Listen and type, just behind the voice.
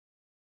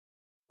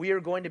We are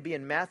going to be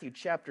in Matthew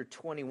chapter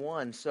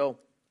 21. So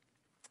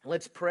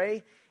let's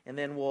pray, and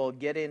then we'll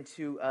get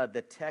into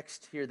the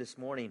text here this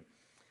morning.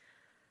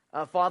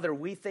 Father,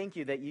 we thank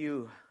you that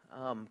you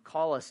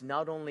call us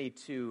not only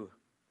to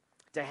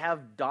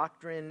have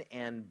doctrine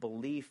and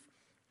belief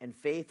and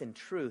faith and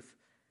truth,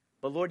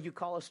 but Lord, you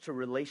call us to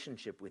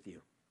relationship with you.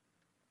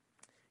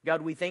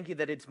 God, we thank you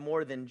that it's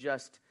more than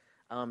just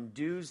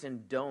do's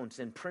and don'ts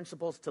and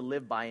principles to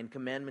live by and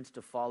commandments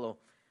to follow,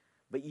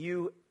 but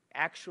you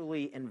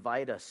actually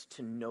invite us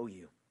to know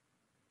you.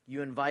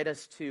 You invite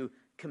us to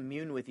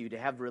commune with you, to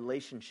have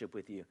relationship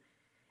with you.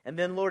 And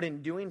then, Lord,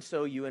 in doing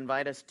so, you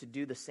invite us to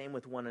do the same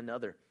with one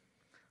another.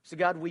 So,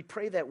 God, we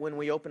pray that when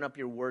we open up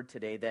your word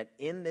today, that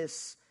in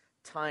this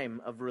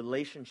time of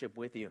relationship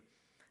with you,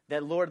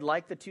 that, Lord,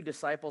 like the two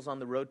disciples on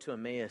the road to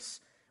Emmaus,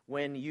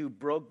 when you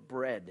broke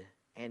bread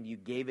and you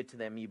gave it to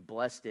them, you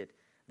blessed it,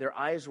 their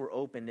eyes were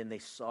opened and they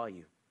saw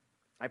you.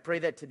 I pray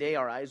that today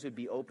our eyes would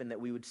be open, that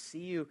we would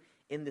see you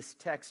in this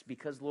text,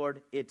 because,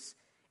 Lord, it's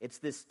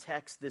this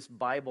text, this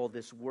Bible,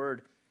 this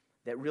word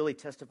that really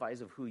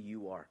testifies of who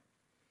you are.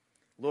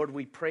 Lord,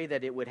 we pray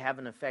that it would have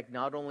an effect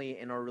not only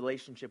in our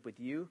relationship with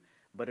you,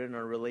 but in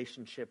our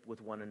relationship with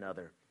one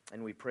another.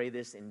 And we pray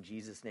this in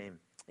Jesus' name.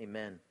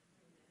 Amen.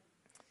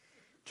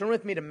 Turn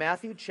with me to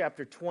Matthew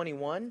chapter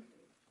 21.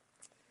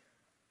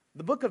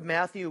 The book of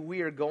Matthew,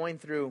 we are going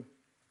through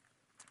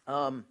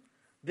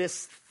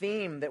this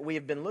theme that we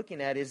have been looking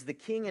at is the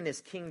king and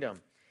his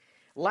kingdom.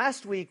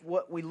 Last week,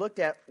 what we looked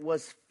at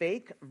was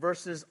fake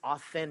versus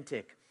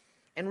authentic.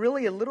 And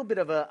really a little bit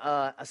of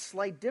a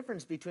slight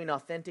difference between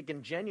authentic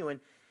and genuine.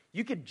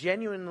 You could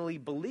genuinely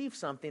believe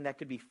something that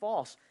could be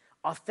false.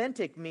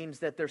 Authentic means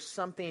that there's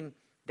something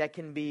that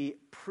can be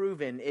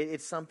proven.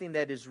 It's something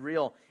that is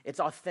real. It's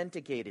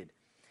authenticated.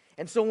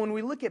 And so when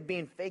we look at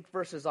being fake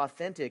versus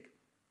authentic,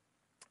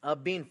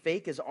 being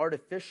fake is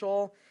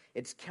artificial,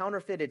 it's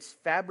counterfeit, it's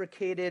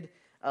fabricated,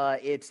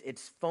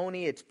 it's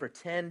phony, it's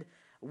pretend.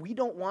 We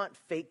don't want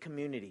fake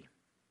community.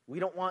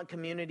 We don't want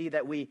community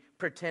that we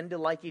pretend to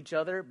like each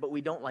other, but we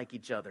don't like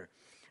each other.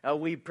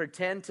 We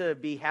pretend to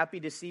be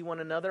happy to see one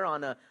another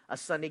on a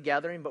Sunday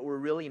gathering, but we're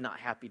really not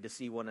happy to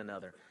see one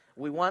another.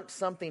 We want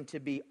something to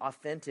be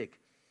authentic.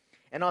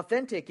 And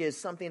authentic is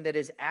something that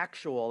is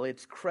actual,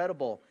 it's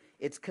credible,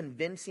 it's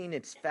convincing,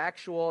 it's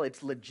factual,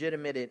 it's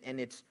legitimate, and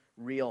it's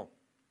real.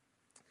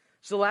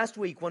 So last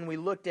week when we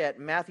looked at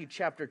Matthew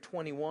chapter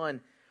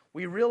 21,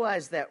 we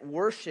realized that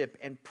worship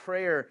and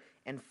prayer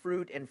and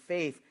fruit and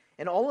faith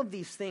and all of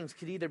these things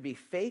could either be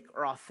fake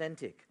or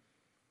authentic.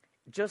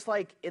 Just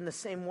like in the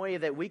same way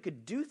that we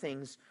could do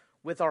things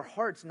with our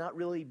hearts not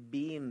really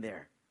being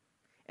there.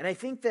 And I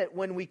think that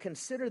when we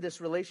consider this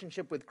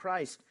relationship with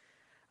Christ,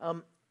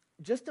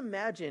 just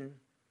imagine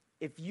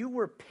if you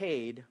were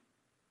paid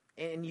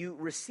and you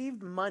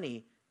received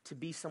money to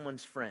be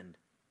someone's friend.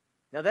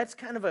 Now that's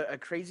kind of a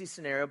crazy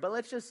scenario, but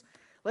let's just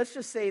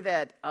say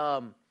that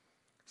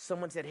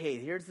someone said, hey,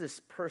 here's this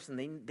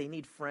person, they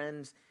need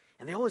friends,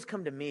 and they always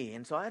come to me,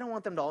 and so I don't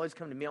want them to always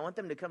come to me, I want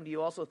them to come to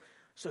you also,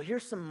 so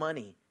here's some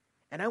money,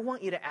 and I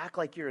want you to act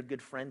like you're a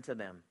good friend to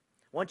them.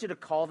 I want you to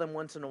call them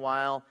once in a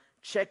while,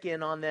 check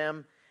in on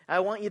them,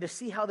 I want you to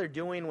see how they're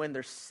doing when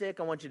they're sick,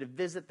 I want you to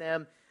visit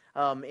them,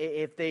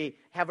 if they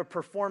have a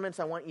performance,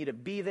 I want you to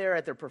be there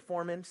at their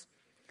performance,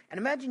 and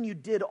imagine you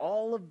did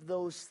all of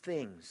those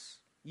things.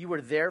 You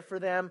were there for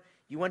them,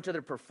 you went to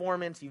their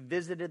performance, you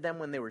visited them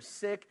when they were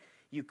sick,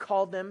 you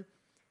called them,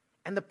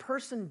 and the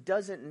person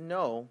doesn't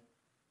know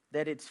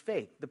that it's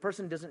fake. The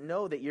person doesn't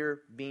know that you're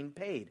being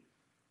paid.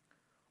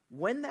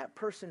 When that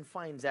person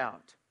finds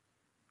out,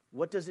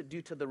 what does it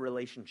do to the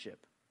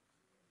relationship?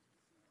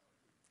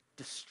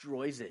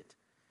 Destroys it.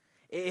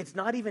 It's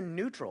not even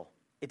neutral.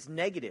 It's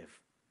negative.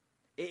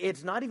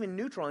 It's not even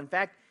neutral. In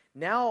fact,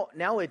 now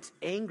it's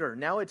anger.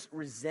 Now it's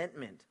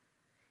resentment.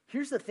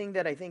 Here's the thing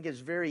that I think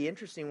is very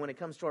interesting when it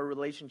comes to our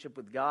relationship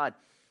with God,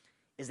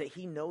 is that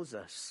he knows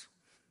us.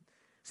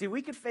 See,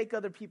 we could fake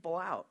other people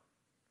out.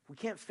 We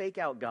can't fake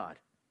out God.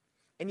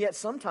 And yet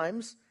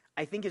sometimes,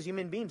 I think as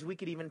human beings, we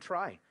could even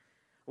try.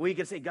 We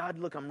could say, God,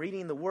 look, I'm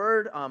reading the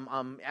Word,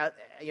 I'm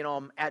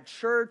at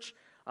church,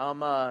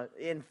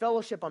 in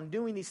fellowship, I'm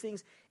doing these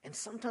things. And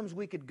sometimes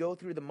we could go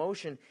through the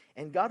motion,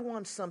 and God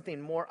wants something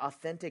more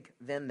authentic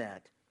than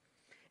that.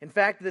 In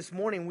fact, this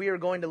morning we are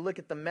going to look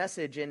at the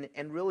message, and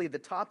really the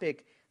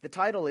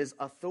title is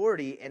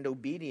Authority and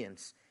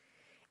Obedience.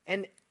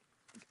 And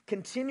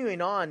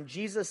continuing on,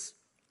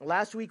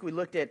 last week we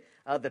looked at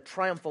the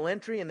triumphal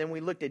entry, and then we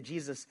looked at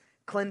Jesus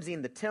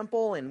cleansing the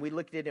temple, and we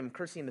looked at him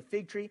cursing the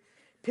fig tree.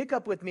 Pick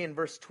up with me in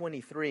verse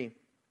 23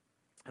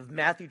 of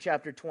Matthew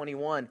chapter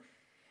 21.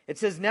 It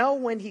says, now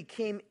when he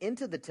came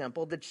into the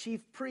temple, the chief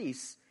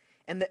priests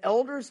and the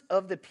elders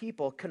of the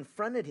people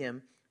confronted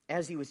him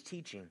as he was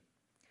teaching,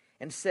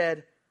 and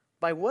said,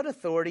 by what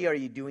authority are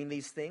you doing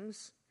these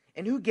things?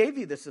 And who gave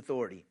you this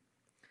authority?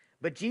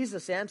 But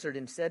Jesus answered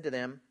and said to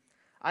them,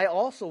 I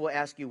also will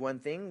ask you one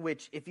thing,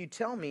 which if you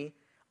tell me,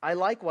 I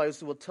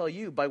likewise will tell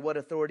you by what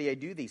authority I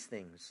do these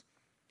things.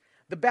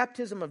 The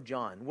baptism of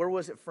John, where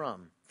was it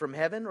from? From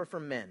heaven or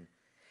from men?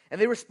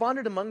 And they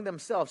responded among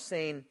themselves,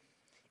 saying,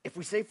 if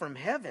we say from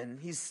heaven,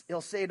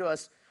 he'll say to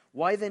us,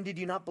 why then did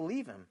you not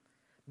believe him?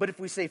 But if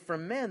we say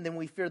from men, then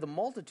we fear the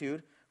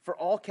multitude, for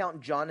all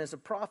count John as a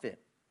prophet.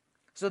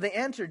 So they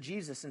answered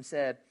Jesus and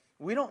said,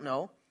 we don't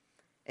know.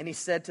 And he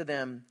said to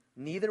them,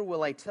 neither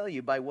will I tell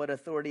you by what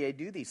authority I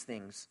do these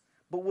things.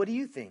 But what do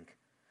you think?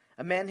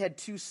 A man had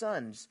 2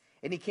 sons,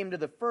 and he came to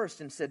the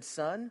first and said,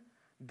 son,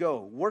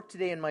 go, work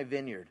today in my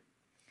vineyard.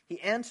 He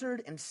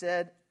answered and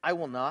said, I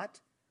will not.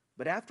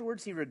 But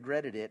afterwards he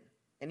regretted it,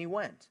 and he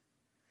went.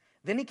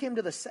 Then he came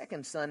to the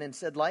second son and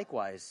said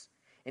likewise.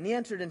 And he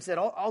answered and said,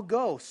 I'll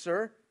go,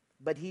 sir.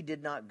 But he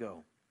did not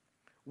go.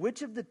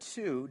 Which of the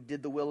 2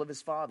 did the will of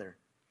his father?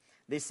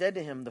 They said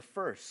to him, the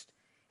first.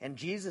 And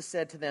Jesus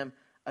said to them,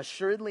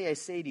 assuredly I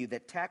say to you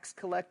that tax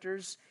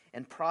collectors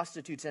and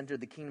prostitutes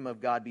entered the kingdom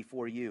of God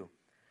before you.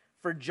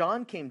 For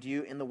John came to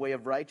you in the way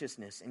of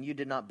righteousness, and you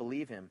did not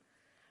believe him.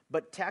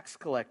 But tax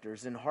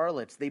collectors and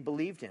harlots, they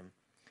believed him.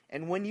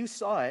 And when you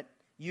saw it,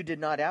 you did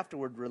not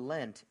afterward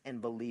relent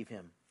and believe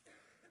him.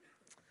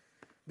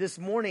 This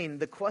morning,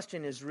 the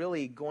question is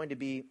really going to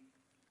be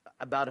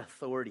about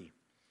authority.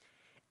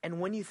 And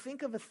when you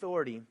think of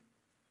authority,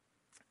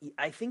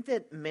 I think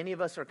that many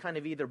of us are kind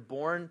of either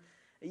born,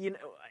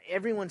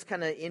 everyone's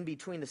kind of in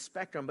between the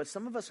spectrum, but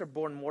some of us are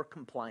born more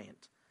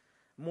compliant,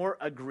 more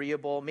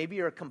agreeable. Maybe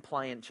you're a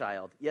compliant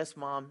child. Yes,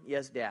 mom.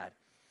 Yes, dad.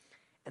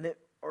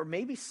 Or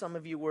maybe some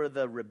of you were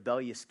the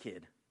rebellious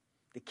kid,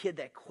 the kid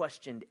that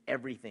questioned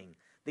everything,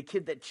 the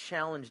kid that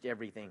challenged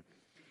everything.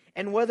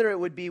 And whether it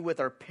would be with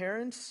our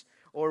parents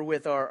or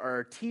with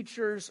our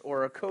teachers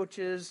or our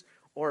coaches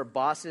or our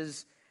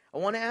bosses, I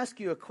want to ask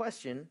you a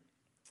question.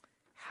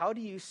 How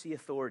do you see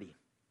authority?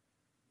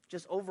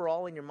 Just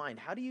overall in your mind,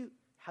 how do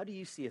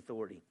you see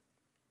authority?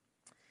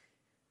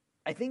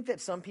 I think that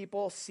some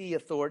people see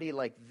authority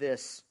like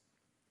this.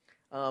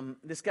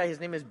 This guy, his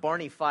name is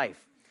Barney Fife.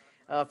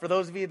 For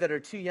those of you that are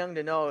too young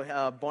to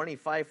know, Barney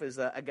Fife is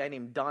a guy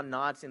named Don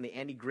Knotts in the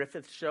Andy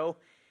Griffith Show.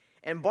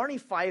 And Barney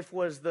Fife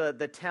was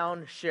the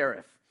town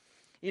sheriff.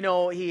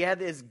 He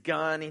had his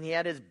gun and he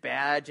had his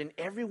badge, and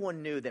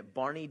everyone knew that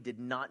Barney did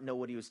not know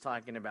what he was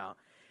talking about.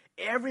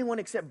 Everyone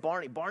except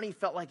Barney. Barney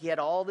felt like he had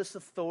all this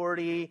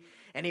authority,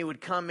 and he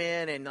would come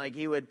in and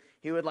he would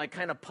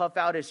kind of puff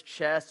out his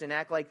chest and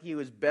act like he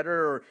was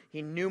better, or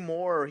he knew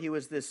more, or he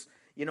was this,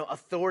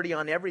 authority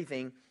on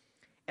everything.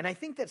 And I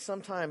think that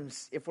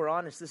sometimes, if we're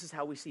honest, this is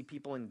how we see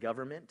people in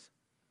government.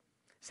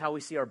 It's how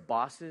we see our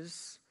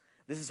bosses.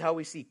 This is how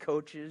we see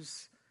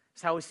coaches.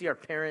 It's how we see our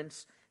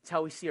parents. It's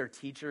how we see our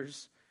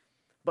teachers.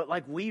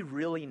 But we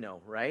really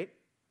know, right?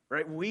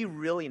 Right? We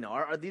really know.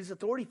 Are these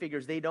authority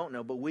figures, they don't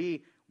know, but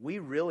we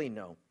really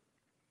know.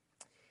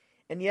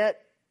 And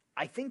yet,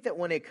 I think that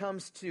when it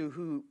comes to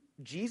who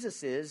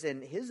Jesus is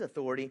and his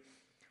authority,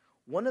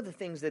 one of the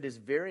things that is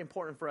very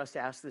important for us to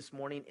ask this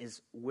morning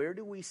is, where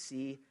do we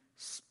see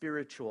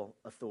spiritual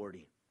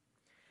authority?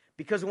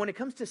 Because when it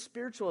comes to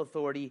spiritual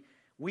authority,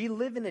 we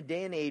live in a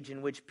day and age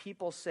in which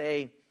people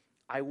say,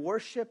 I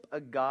worship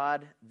a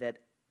God that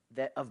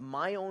of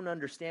my own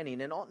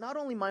understanding, and not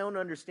only my own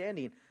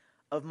understanding,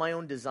 of my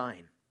own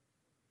design.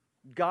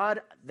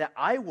 God that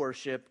I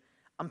worship,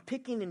 I'm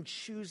picking and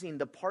choosing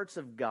the parts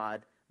of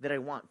God that I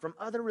want from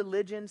other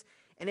religions.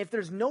 And if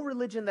there's no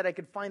religion that I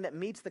could find that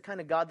meets the kind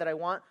of God that I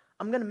want,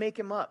 I'm going to make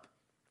him up.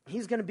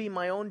 He's going to be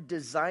my own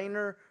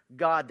designer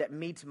God that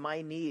meets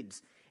my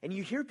needs. And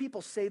you hear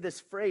people say this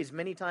phrase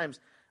many times,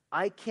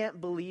 I can't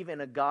believe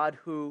in a God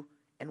who,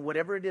 and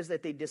whatever it is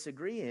that they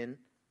disagree in,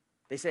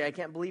 they say, I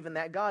can't believe in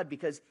that God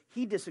because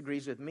he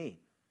disagrees with me.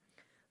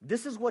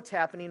 This is what's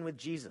happening with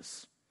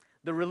Jesus.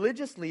 The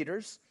religious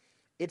leaders,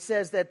 it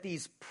says that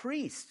these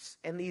priests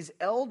and these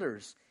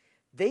elders,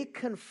 they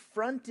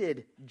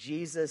confronted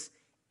Jesus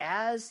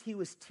as he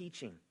was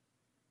teaching.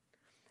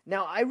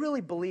 Now, I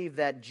really believe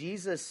that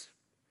Jesus,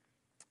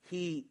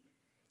 he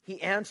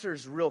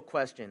answers real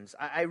questions.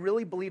 I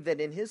really believe that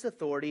in his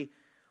authority,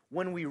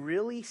 when we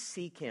really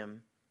seek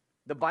him,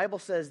 the Bible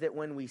says that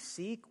when we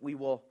seek, we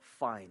will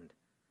find.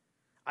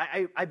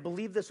 I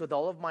believe this with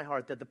all of my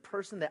heart, that the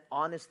person that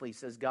honestly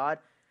says, God,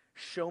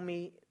 show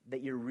me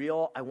that you're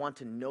real. I want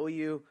to know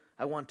you.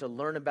 I want to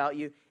learn about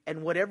you.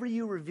 And whatever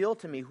you reveal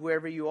to me,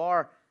 whoever you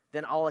are,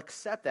 then I'll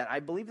accept that. I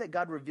believe that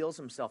God reveals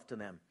himself to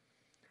them.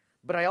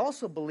 But I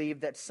also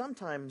believe that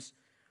sometimes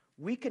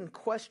we can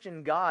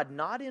question God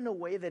not in a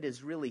way that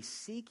is really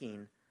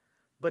seeking,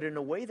 but in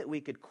a way that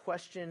we could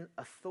question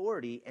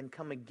authority and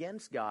come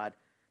against God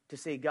to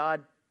say,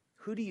 God,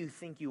 who do you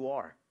think you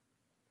are?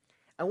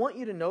 I want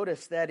you to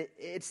notice that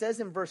it says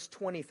in verse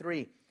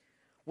 23,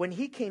 when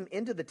he came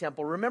into the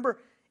temple, remember,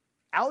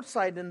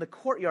 outside in the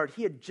courtyard,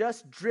 he had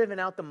just driven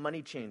out the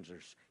money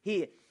changers.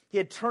 He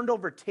had turned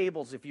over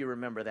tables, if you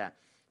remember that,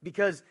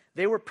 because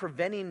they were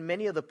preventing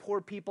many of the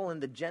poor people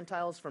and the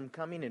Gentiles from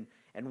coming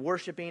and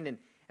worshiping. And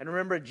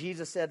remember,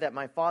 Jesus said that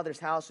my Father's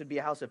house would be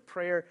a house of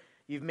prayer.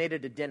 You've made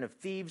it a den of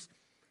thieves.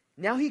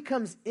 Now he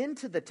comes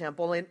into the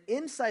temple, and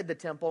inside the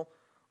temple,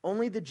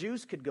 only the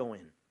Jews could go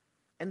in.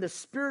 And the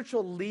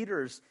spiritual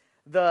leaders,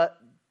 the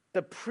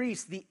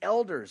priests, the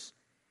elders,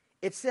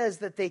 it says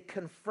that they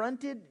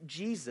confronted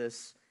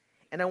Jesus,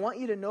 and I want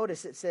you to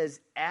notice it says,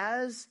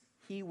 as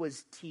he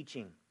was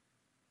teaching.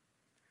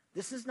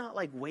 This is not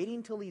like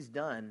waiting till he's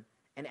done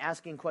and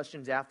asking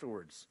questions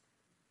afterwards.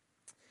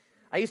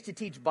 I used to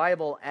teach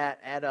Bible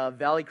at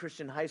Valley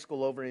Christian High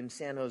School over in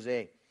San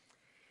Jose.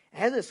 I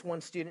had this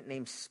one student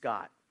named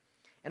Scott.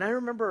 And I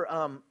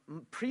remember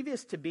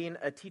previous to being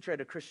a teacher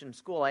at a Christian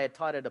school, I had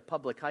taught at a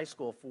public high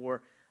school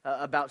for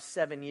about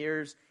 7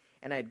 years.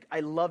 And I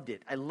loved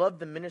it. I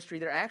loved the ministry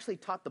there. I actually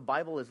taught the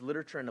Bible as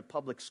literature in a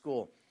public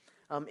school.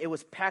 It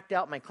was packed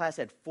out. My class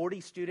had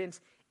 40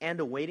 students and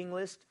a waiting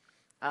list.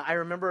 I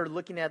remember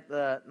looking at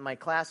my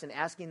class and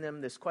asking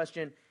them this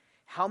question,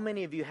 how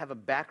many of you have a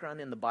background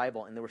in the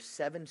Bible? And there were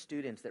 7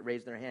 students that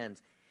raised their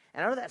hands.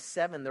 And out of that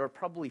 7, there were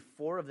probably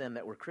 4 of them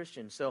that were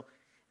Christians. So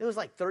it was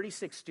like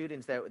 36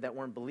 students that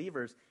weren't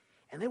believers.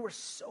 And they were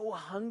so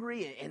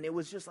hungry, and it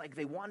was just like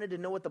they wanted to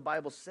know what the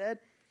Bible said.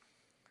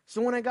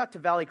 So when I got to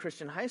Valley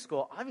Christian High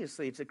School,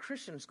 obviously it's a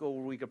Christian school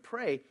where we could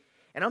pray,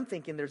 and I'm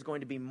thinking there's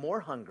going to be more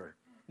hunger.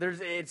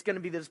 It's going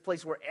to be this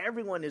place where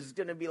everyone is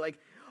going to be like,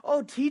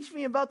 oh, teach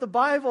me about the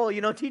Bible,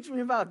 teach me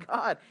about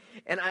God.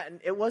 And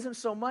it wasn't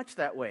so much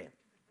that way.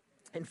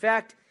 In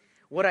fact,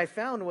 what I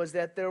found was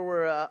that there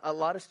were a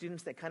lot of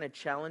students that kind of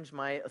challenged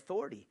my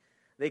authority.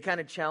 They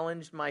kind of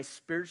challenged my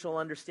spiritual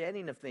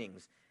understanding of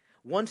things.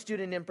 One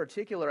student in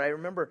particular, I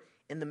remember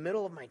in the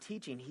middle of my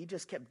teaching, he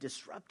just kept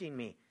disrupting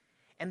me.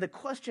 And the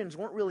questions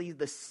weren't really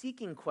the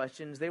seeking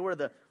questions. They were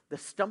the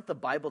stump the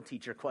Bible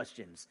teacher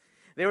questions.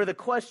 They were the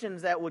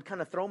questions that would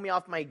kind of throw me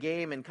off my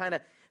game and kind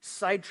of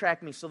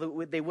sidetrack me so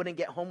that they wouldn't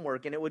get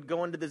homework, and it would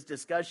go into this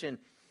discussion.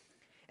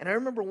 And I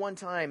remember one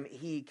time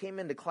he came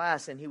into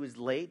class and he was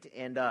late,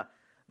 and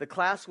the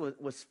class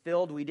was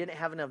filled. We didn't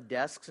have enough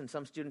desks, and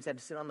some students had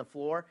to sit on the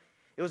floor.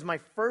 It was my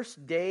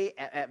first day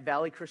at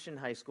Valley Christian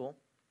High School.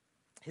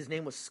 His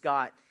name was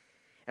Scott.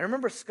 And I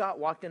remember Scott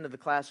walked into the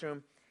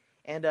classroom,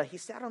 and he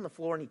sat on the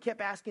floor, and he kept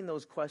asking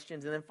those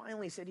questions. And then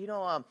finally he said,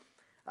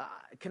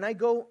 can I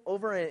go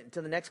over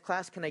to the next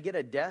class? Can I get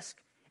a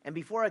desk? And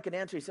before I could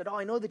answer, he said,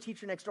 I know the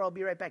teacher next door. I'll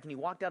be right back. And he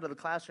walked out of the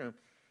classroom.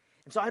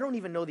 And so I don't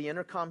even know the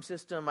intercom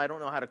system. I don't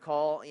know how to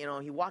call.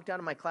 He walked out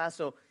of my class,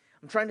 so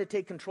I'm trying to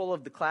take control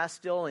of the class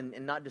still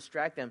and not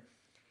distract them.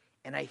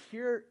 And I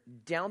hear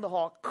down the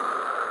hall,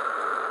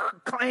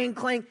 clang,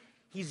 clang.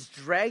 He's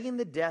dragging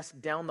the desk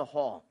down the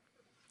hall.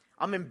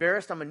 I'm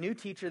embarrassed. I'm a new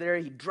teacher there.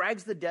 He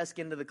drags the desk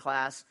into the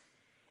class,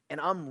 and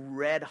I'm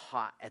red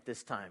hot at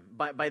this time.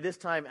 By this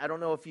time, I don't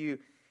know if you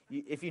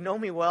know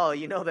me well,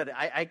 you know that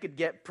I could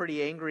get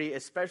pretty angry,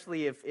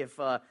 especially if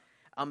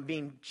I'm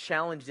being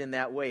challenged in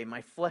that way.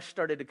 My flesh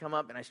started to come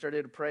up, and I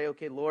started to pray,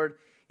 okay, Lord,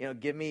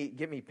 give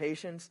me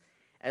patience.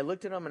 I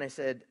looked at him, and I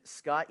said,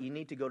 Scott, you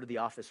need to go to the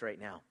office right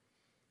now.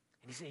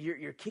 And he said,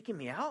 you're kicking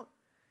me out?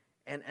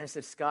 And I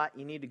said, Scott,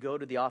 you need to go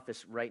to the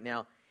office right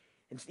now.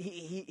 And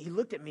he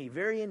looked at me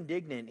very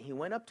indignant. He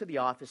went up to the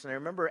office, and I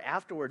remember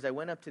afterwards I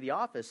went up to the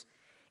office,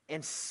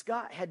 and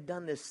Scott had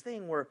done this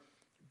thing where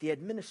the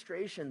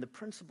administration, the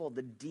principal,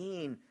 the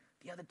dean,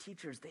 the other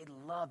teachers, they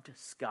loved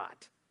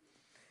Scott.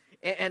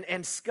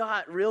 And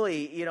Scott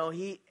really,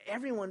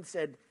 everyone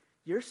said,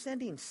 you're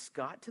sending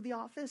Scott to the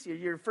office?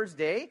 Your first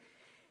day?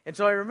 And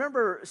so I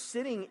remember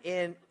sitting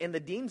in the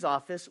dean's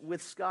office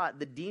with Scott.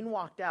 The dean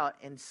walked out,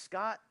 and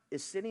Scott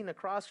is sitting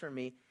across from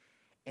me,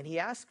 and he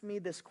asked me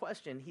this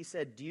question. He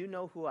said, do you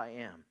know who I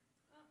am?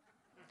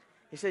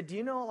 He said, do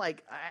you know,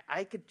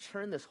 I could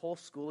turn this whole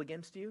school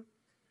against you?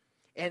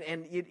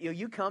 And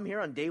you come here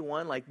on day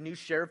one, like new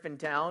sheriff in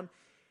town.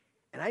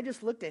 And I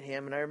just looked at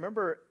him, and I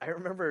remember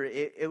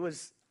it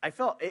was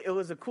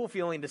a cool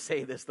feeling to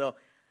say this, though.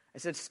 I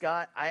said,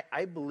 Scott,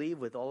 I believe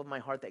with all of my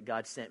heart that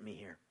God sent me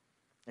here.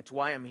 That's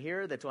why I'm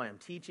here. That's why I'm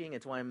teaching.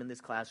 That's why I'm in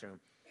this classroom.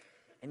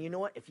 And you know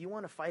what? If you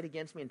want to fight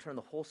against me and turn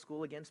the whole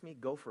school against me,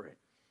 go for it.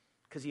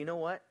 Because you know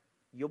what?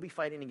 You'll be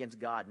fighting against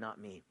God, not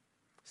me.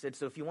 I said,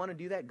 so if you want to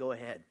do that, go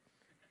ahead.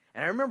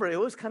 And I remember it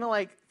was kind of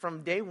like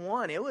from day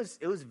one, it was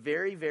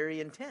very, very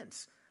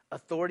intense.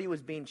 Authority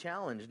was being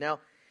challenged. Now,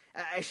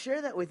 I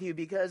share that with you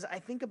because I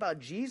think about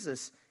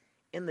Jesus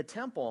in the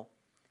temple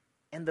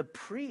and the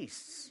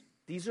priests.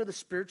 These are the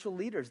spiritual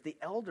leaders, the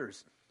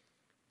elders.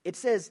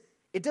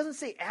 It doesn't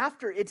say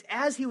after, it's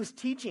as he was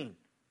teaching.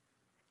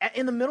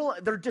 In the middle,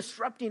 they're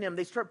disrupting him.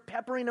 They start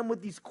peppering him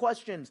with these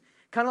questions,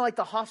 kind of like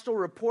the hostile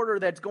reporter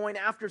that's going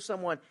after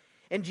someone.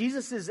 And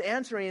Jesus is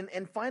answering,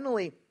 and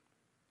finally,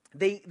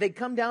 they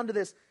come down to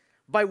this,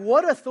 by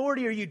what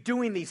authority are you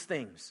doing these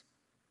things?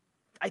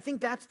 I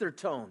think that's their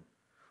tone.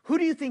 Who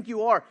do you think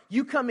you are?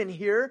 You come in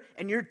here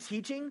and you're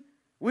teaching?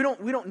 We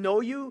don't know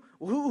you.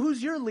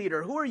 Who's your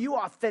leader? Who are you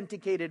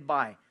authenticated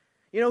by?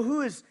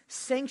 Who has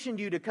sanctioned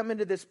you to come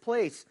into this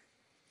place?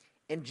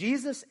 And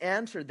Jesus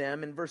answered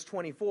them in verse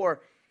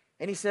 24,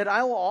 and he said,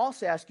 I will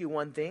also ask you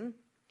one thing,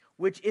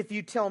 which if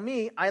you tell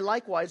me, I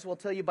likewise will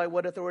tell you by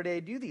what authority I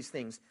do these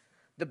things.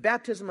 The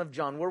baptism of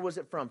John, where was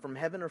it from? From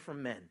heaven or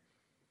from men?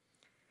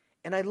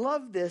 And I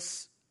love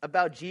this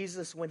about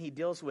Jesus when he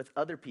deals with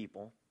other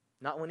people,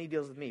 not when he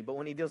deals with me, but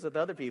when he deals with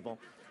other people.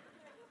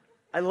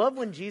 I love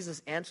when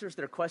Jesus answers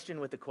their question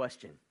with a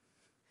question.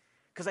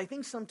 Because I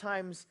think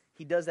sometimes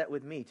he does that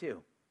with me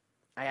too.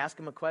 I ask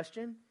him a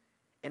question,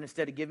 and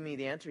instead of giving me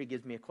the answer, he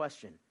gives me a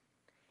question.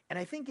 And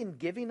I think in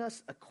giving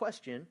us a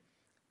question,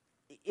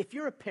 if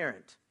you're a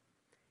parent,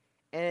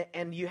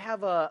 and you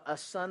have a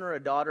son or a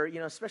daughter,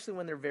 especially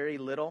when they're very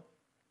little,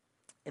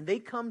 and they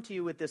come to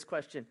you with this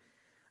question,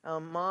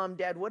 Mom,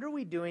 Dad, what are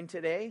we doing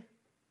today?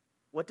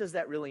 What does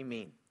that really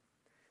mean?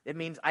 It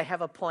means I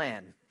have a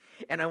plan,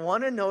 and I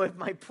want to know if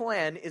my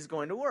plan is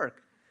going to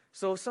work.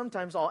 So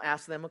sometimes I'll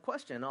ask them a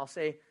question. I'll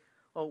say,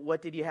 oh,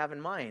 what did you have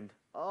in mind?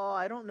 Oh,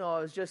 I don't know. I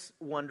was just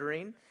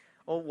wondering.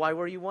 Oh, why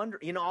were you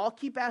wondering? I'll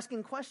keep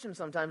asking questions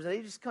sometimes, and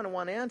they just kind of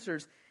want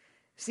answers.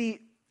 See,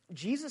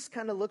 Jesus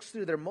kind of looks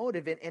through their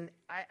motive, and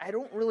I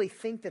don't really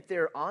think that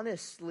they're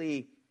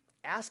honestly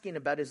asking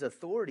about his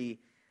authority.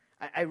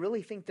 I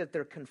really think that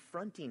they're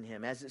confronting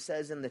him. As it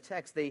says in the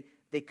text,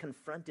 they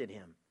confronted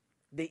him.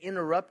 They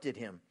interrupted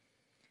him.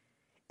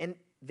 And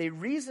they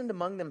reasoned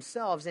among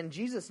themselves, and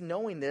Jesus,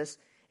 knowing this,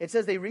 it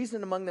says they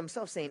reasoned among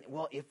themselves, saying,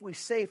 well, if we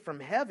say from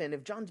heaven,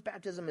 if John's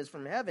baptism is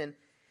from heaven,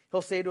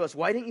 he'll say to us,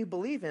 why didn't you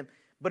believe him?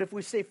 But if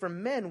we say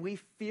from men, we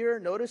fear,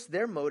 notice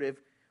their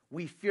motive,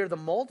 we fear the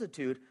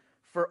multitude,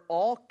 for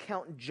all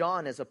count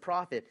John as a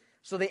prophet.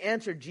 So they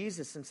answered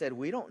Jesus and said,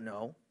 we don't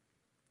know.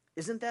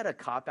 Isn't that a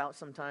cop-out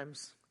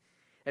sometimes?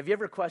 Have you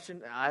ever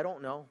questioned, I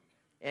don't know.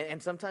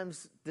 And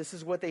sometimes this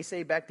is what they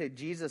say back to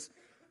Jesus,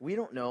 we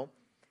don't know.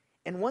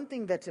 And one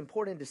thing that's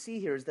important to see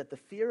here is that the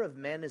fear of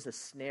men is a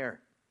snare.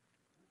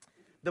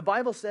 The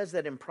Bible says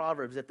that in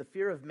Proverbs, that the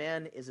fear of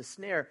man is a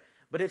snare,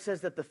 but it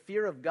says that the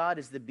fear of God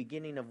is the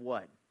beginning of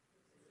what?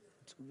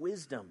 It's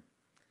wisdom.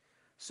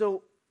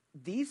 So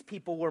these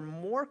people were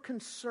more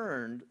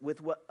concerned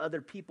with what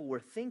other people were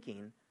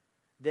thinking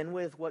than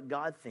with what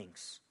God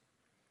thinks.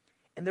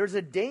 And there's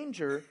a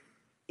danger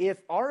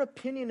if our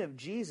opinion of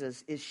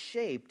Jesus is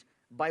shaped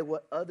by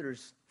what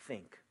others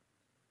think.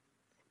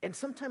 And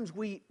sometimes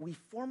we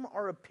form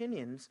our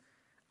opinions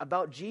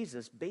about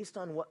Jesus based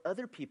on what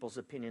other people's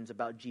opinions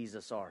about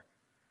Jesus are.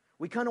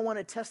 We kind of want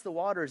to test the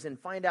waters and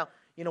find out,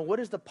 what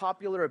is the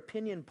popular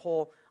opinion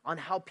poll on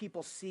how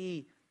people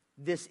see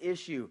this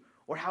issue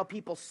or how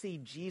people see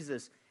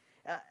Jesus.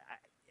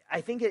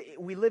 I think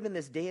we live in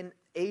this day and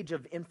age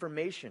of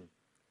information,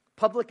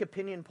 public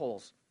opinion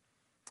polls.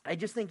 I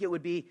just think it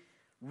would be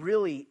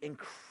really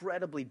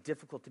incredibly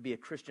difficult to be a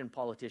Christian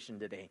politician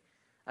today.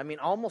 I mean,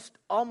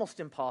 almost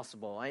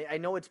impossible. I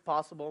know it's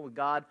possible with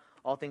God.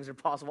 All things are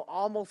possible.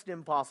 Almost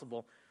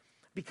impossible.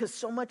 Because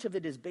so much of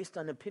it is based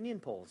on opinion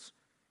polls.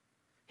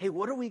 Hey,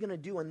 what are we going to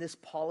do on this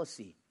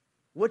policy?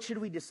 What should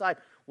we decide?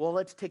 Well,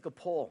 let's take a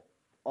poll.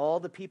 All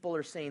the people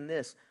are saying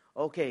this.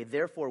 Okay,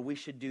 therefore we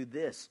should do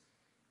this.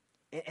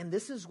 And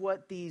this is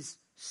what these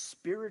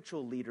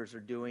spiritual leaders are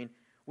doing,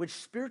 which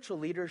spiritual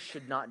leaders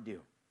should not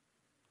do.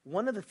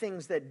 One of the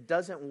things that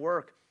doesn't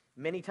work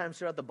many times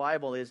throughout the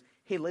Bible is,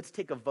 hey, let's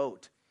take a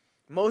vote.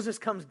 Moses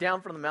comes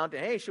down from the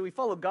mountain. Hey, should we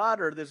follow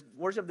God or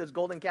worship this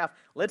golden calf?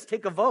 Let's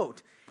take a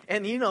vote.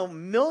 And,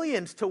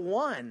 millions to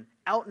one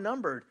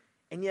outnumbered.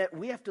 And yet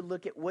we have to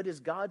look at what is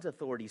God's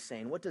authority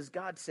saying? What does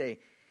God say?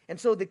 And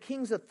so the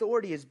king's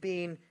authority is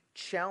being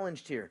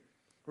challenged here.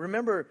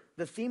 Remember,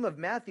 the theme of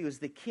Matthew is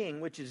the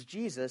king, which is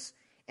Jesus,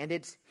 and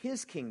it's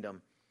his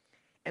kingdom.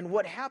 And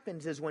what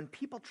happens is when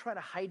people try to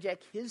hijack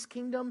his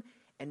kingdom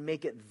and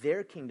make it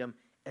their kingdom,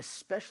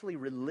 especially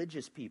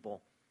religious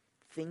people,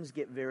 things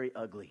get very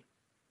ugly.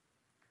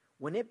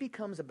 When it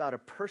becomes about a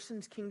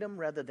person's kingdom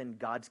rather than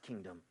God's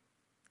kingdom,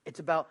 it's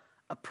about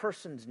a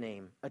person's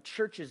name, a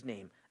church's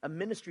name, a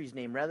ministry's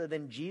name rather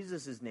than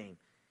Jesus' name.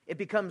 It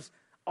becomes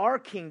our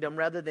kingdom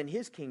rather than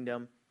his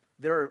kingdom.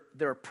 There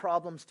are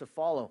problems to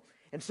follow.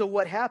 And so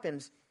what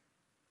happens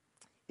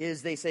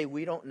is they say,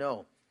 we don't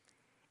know.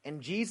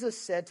 And Jesus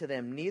said to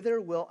them,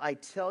 neither will I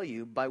tell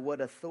you by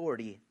what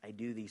authority I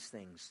do these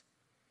things.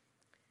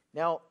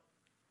 Now,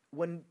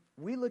 when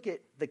we look at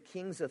the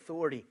king's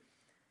authority,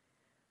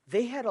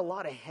 they had a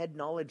lot of head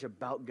knowledge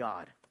about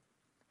God.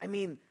 I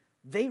mean,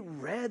 they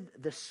read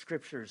the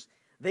scriptures.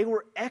 They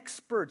were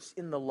experts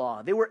in the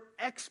law. They were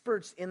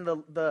experts in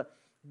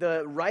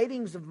the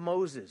writings of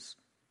Moses.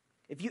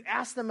 If you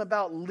ask them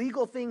about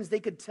legal things, they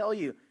could tell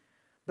you.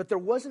 But there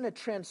wasn't a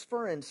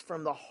transference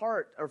from the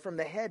heart or from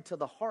the head to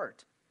the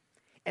heart.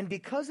 And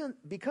because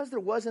there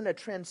wasn't a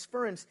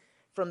transference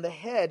from the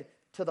head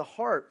to the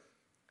heart,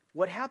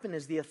 what happened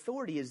is the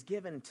authority is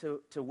given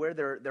to where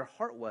their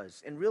heart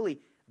was. And really,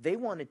 they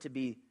wanted to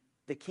be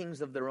the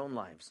kings of their own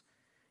lives.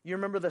 You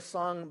remember the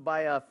song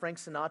by Frank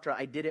Sinatra,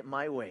 I Did It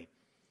My Way.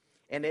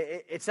 And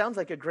it sounds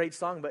like a great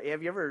song, but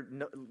have you ever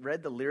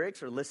read the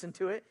lyrics or listened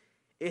to it?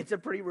 It's a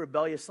pretty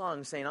rebellious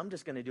song saying, I'm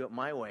just going to do it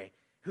my way.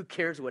 Who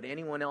cares what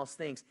anyone else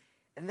thinks?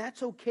 And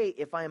that's okay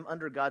if I am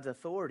under God's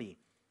authority.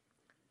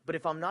 But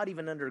if I'm not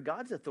even under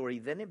God's authority,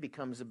 then it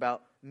becomes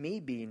about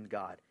me being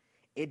God.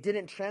 It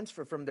didn't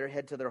transfer from their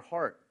head to their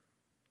heart.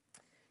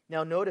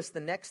 Now notice the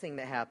next thing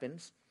that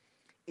happens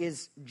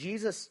is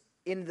Jesus,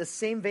 in the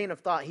same vein of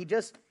thought, he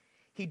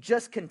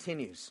just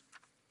continues.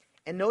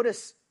 And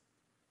notice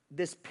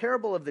this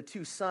parable of the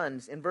two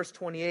sons, in verse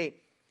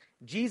 28,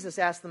 Jesus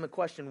asked them a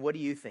question, what do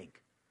you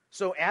think?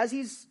 So as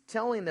he's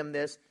telling them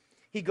this,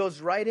 he goes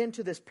right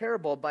into this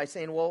parable by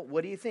saying, well,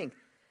 what do you think?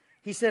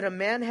 He said, a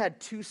man had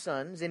two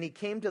sons, and he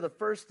came to the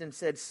first and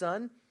said,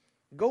 son,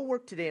 go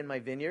work today in my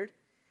vineyard.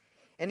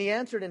 And he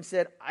answered and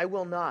said, I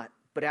will not.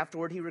 But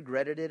afterward he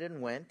regretted it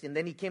and went. And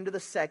then he came to the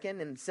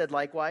second and said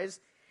likewise.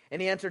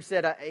 And he answered,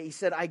 he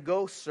said, I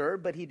go, sir,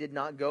 but he did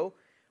not go.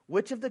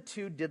 Which of the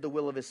two did the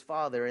will of his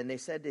father? And they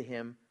said to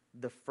him,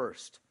 the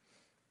first.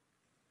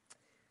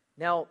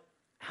 Now,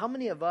 how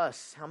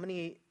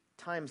many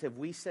times have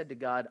we said to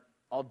God,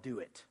 I'll do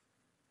it?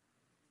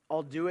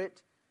 I'll do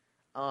it.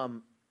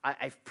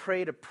 I've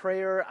prayed a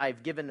prayer.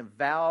 I've given a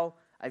vow.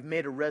 I've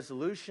made a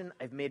resolution.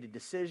 I've made a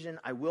decision.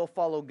 I will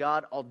follow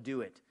God. I'll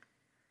do it.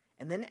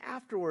 And then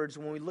afterwards,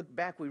 when we look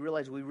back, we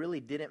realize we really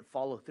didn't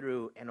follow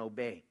through and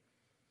obey.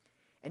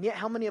 And yet,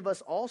 how many of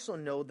us also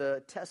know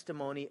the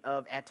testimony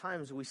of, at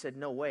times, we said,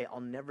 no way,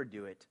 I'll never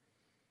do it.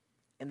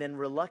 And then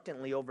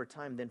reluctantly over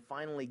time, then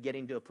finally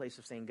getting to a place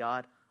of saying,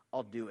 God,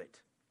 I'll do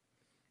it.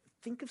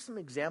 Think of some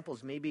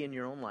examples maybe in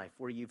your own life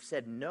where you've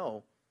said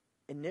no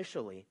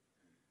initially,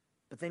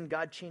 but then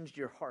God changed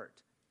your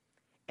heart.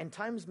 And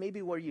times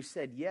maybe where you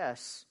said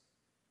yes,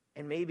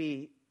 and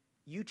maybe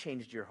you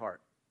changed your heart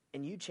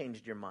and you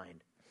changed your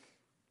mind.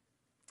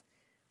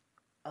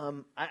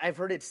 I've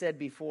heard it said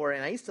before,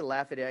 and I used to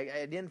laugh at it.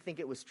 I didn't think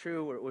it was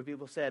true, where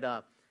people said,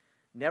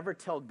 never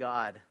tell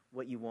God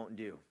what you won't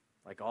do.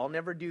 Like, I'll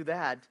never do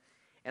that.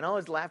 And I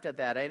always laughed at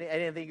that. I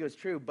didn't think it was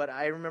true, but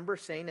I remember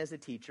saying as a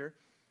teacher,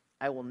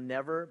 I will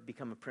never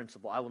become a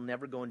principal. I will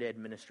never go into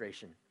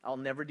administration. I'll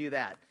never do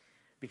that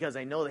because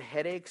I know the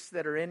headaches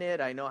that are in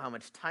it. I know how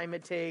much time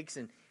it takes.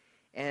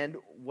 And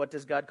what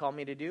does God call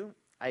me to do?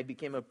 I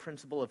became a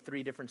principal of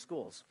 3 different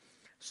schools.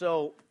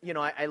 So,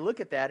 I look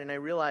at that and I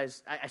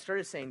realize, I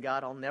started saying,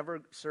 God, I'll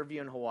never serve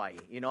you in Hawaii.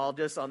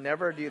 I'll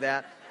never do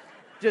that.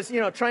 Just,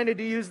 trying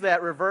to use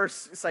that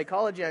reverse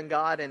psychology on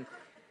God, and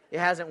it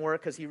hasn't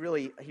worked because he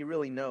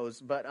really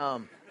knows. But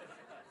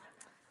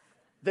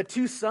the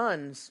two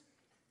sons,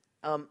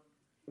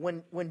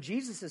 when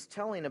Jesus is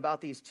telling about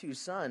these two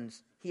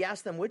sons, he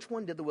asked them which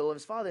one did the will of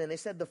his father, and they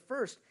said the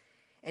first.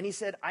 And he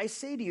said, I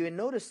say to you, and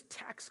notice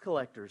tax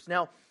collectors.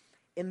 Now,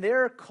 in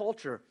their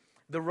culture,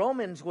 the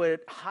Romans would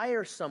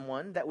hire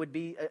someone that would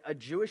be a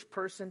Jewish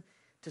person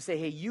to say,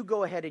 hey, you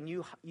go ahead and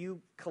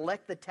you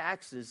collect the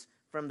taxes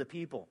from the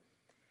people.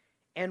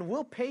 And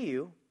we'll pay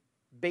you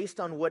based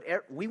on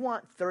whatever, we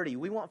want 30,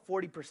 we want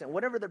 40%,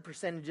 whatever the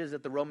percentage is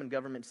that the Roman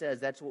government says,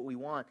 that's what we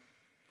want.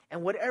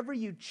 And whatever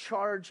you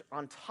charge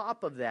on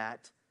top of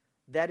that,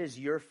 that is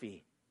your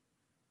fee.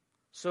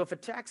 So if a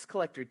tax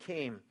collector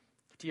came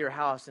to your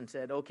house and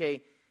said,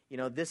 okay,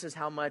 this is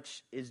how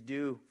much is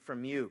due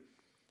from you,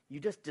 you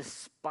just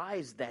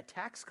despised that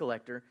tax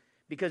collector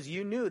because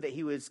you knew that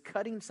he was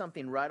cutting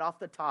something right off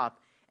the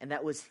top, and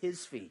that was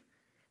his fee.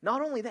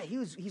 Not only that,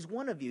 he's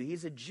one of you.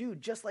 He's a Jew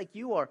just like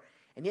you are,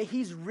 and yet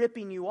he's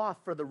ripping you off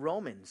for the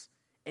Romans.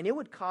 And it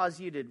would cause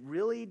you to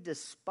really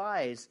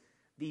despise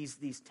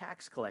these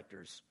tax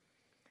collectors.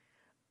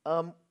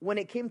 When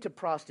it came to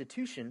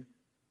prostitution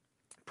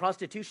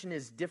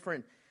is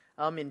different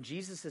in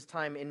Jesus'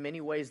 time in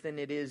many ways than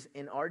it is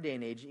in our day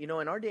and age. In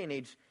our day and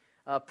age,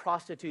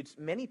 prostitutes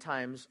many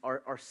times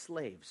are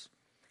slaves.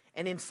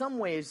 And in some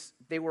ways,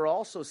 they were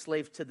also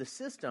slaves to the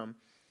system,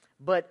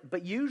 but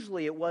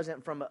usually it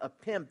wasn't from a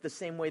pimp the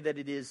same way that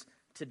it is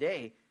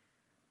today.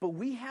 But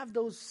we have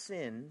those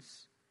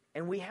sins,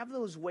 and we have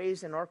those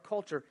ways in our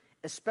culture,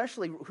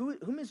 especially,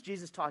 whom is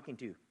Jesus talking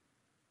to? Do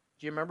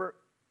you remember?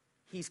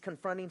 He's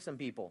confronting some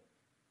people.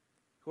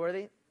 Who are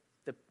they?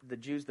 The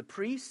Jews, the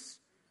priests,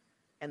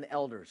 and the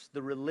elders,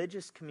 the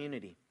religious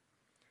community.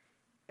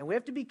 And we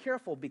have to be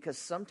careful because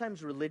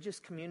sometimes religious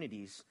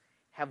communities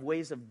have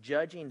ways of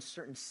judging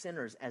certain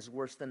sinners as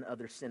worse than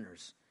other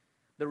sinners.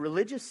 The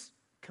religious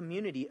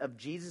community of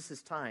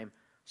Jesus' time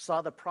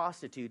saw the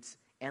prostitutes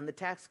and the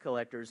tax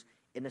collectors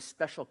in a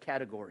special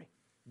category.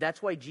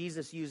 That's why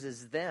Jesus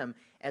uses them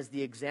as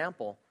the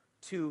example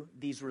to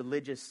these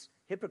religious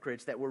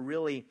hypocrites that were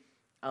really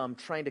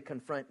trying to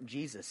confront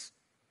Jesus.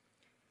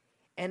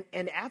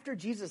 And after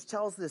Jesus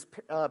tells this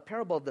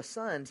parable of the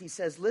sons, he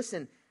says,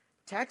 listen,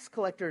 tax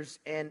collectors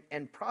and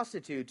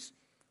prostitutes,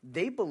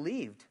 they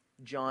believed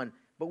John.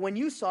 But when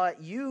you saw it,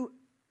 you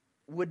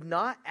would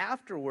not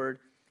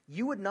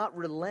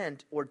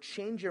relent or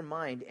change your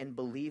mind and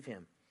believe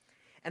him.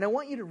 And I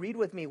want you to read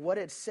with me what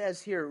it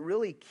says here,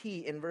 really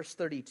key in verse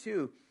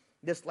 32,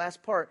 this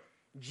last part.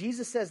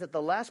 Jesus says at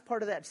the last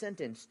part of that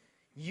sentence,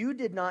 you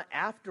did not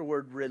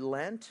afterward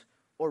relent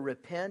or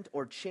repent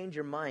or change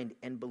your mind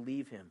and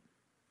believe him.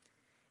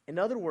 In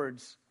other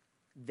words,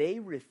 they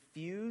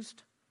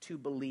refused to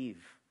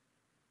believe.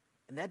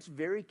 And that's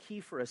very key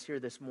for us here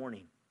this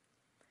morning.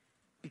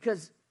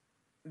 Because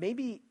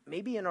maybe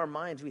in our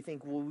minds we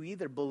think, well, we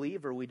either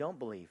believe or we don't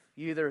believe.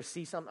 You either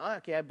see something,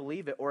 okay, I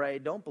believe it, or I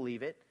don't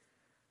believe it.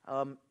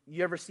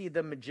 You ever see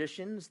the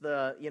magicians,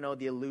 the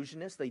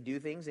illusionists, they do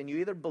things, and you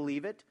either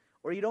believe it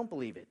or you don't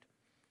believe it.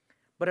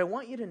 But I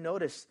want you to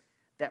notice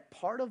that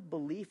part of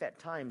belief at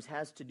times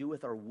has to do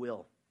with our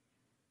will,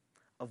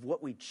 of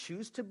what we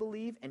choose to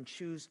believe and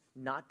choose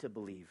not to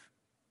believe.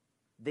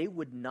 They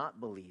would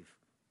not believe.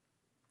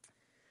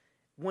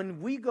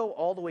 When we go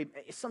all the way,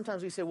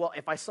 sometimes we say, well,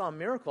 if I saw a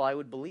miracle, I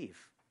would believe.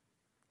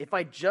 If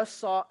I just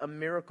saw a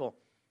miracle,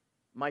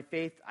 my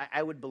faith,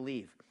 I would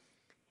believe.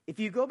 If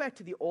you go back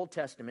to the Old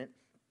Testament,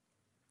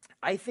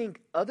 I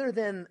think other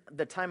than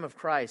the time of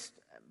Christ,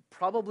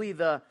 probably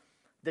the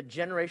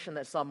generation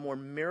that saw more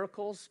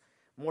miracles,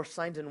 more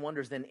signs and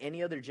wonders than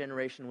any other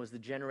generation was the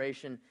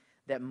generation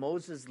that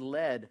Moses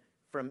led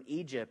from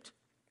Egypt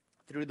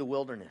through the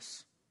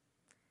wilderness.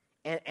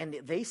 And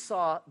they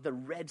saw the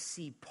Red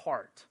Sea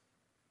part.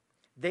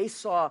 They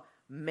saw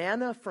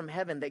manna from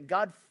heaven, that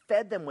God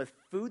fed them with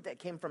food that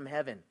came from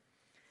heaven.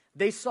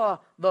 They saw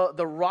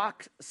the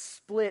rock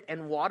split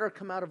and water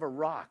come out of a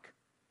rock.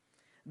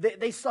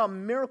 They saw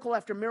miracle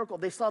after miracle.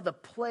 They saw the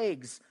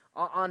plagues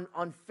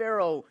on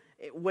Pharaoh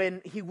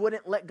when he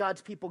wouldn't let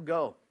God's people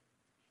go.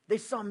 They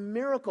saw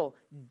miracle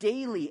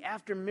daily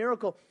after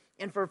miracle.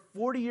 And for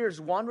 40 years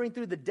wandering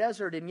through the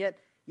desert, and yet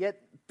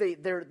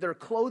their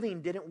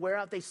clothing didn't wear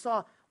out. They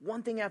saw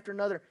one thing after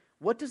another.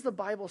 What does the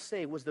Bible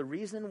say was the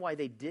reason why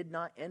they did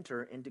not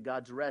enter into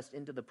God's rest,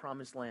 into the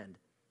promised land?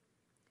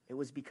 It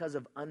was because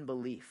of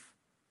unbelief.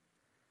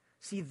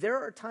 See, there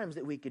are times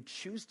that we could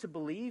choose to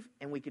believe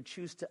and we could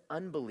choose to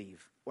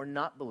unbelieve or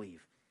not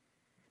believe.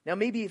 Now,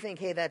 maybe you think,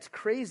 hey, that's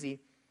crazy.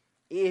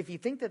 If you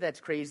think that that's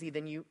crazy,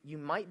 then you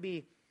might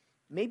be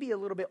maybe a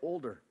little bit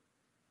older,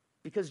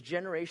 because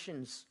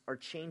generations are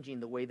changing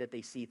the way that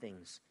they see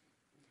things.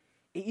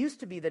 It used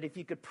to be that if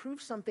you could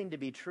prove something to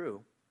be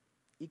true,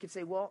 you could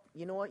say, well,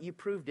 you know what? You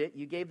proved it.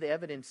 You gave the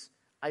evidence.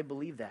 I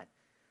believe that.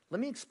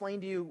 Let me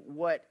explain to you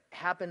what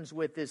happens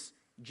with this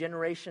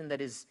generation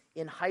that is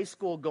in high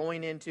school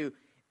going into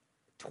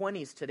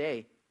 20s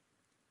today.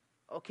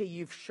 Okay,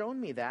 you've shown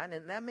me that,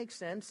 and that makes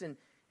sense, and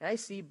I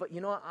see, but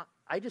you know what?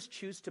 I just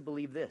choose to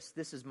believe this.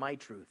 This is my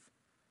truth.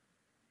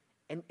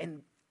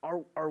 And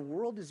our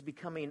world is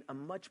becoming a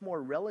much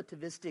more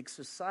relativistic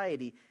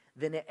society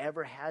than it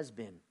ever has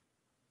been.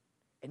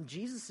 And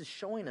Jesus is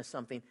showing us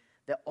something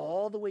that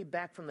all the way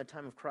back from the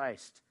time of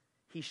Christ,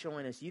 he's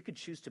showing us you could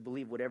choose to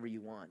believe whatever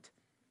you want.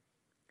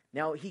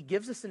 Now, he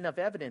gives us enough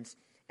evidence,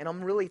 and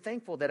I'm really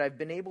thankful that I've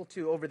been able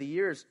to, over the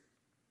years,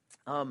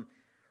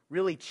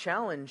 really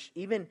challenge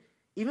even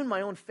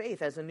my own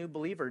faith as a new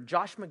believer.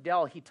 Josh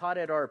McDowell, he taught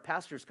at our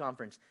pastor's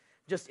conference.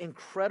 Just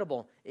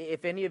incredible.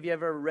 If any of you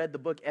ever read the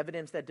book,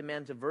 Evidence That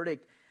Demands a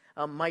Verdict,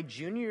 my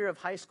junior year of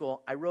high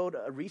school, I wrote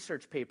a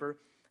research paper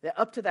that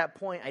up to that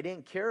point, I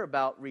didn't care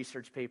about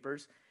research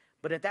papers.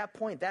 But at that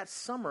point, that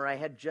summer, I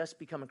had just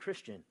become a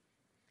Christian.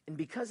 And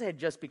because I had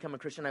just become a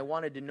Christian, I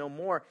wanted to know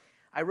more.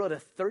 I wrote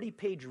a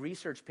 30-page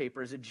research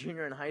paper as a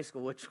junior in high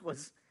school, which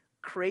was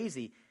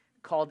crazy,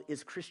 called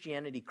Is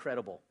Christianity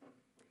Credible?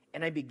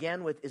 And I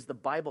began with, is the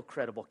Bible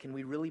credible? Can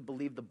we really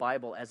believe the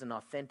Bible as an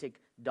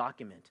authentic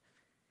document?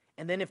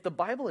 And then if the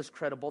Bible is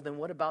credible, then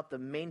what about the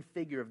main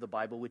figure of the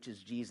Bible, which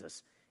is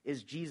Jesus?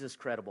 Is Jesus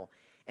credible?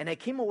 And I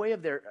came away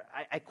of there,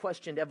 I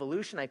questioned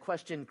evolution, I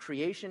questioned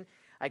creation,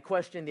 I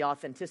questioned the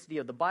authenticity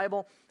of the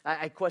Bible.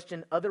 I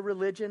questioned other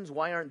religions.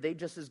 Why aren't they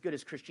just as good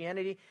as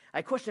Christianity?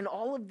 I questioned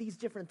all of these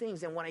different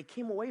things. And when I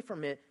came away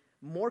from it,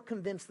 more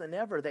convinced than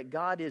ever that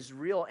God is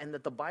real and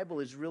that the Bible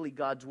is really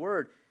God's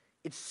word,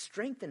 it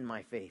strengthened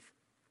my faith.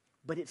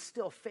 But it's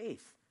still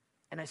faith.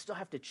 And I still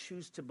have to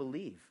choose to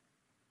believe.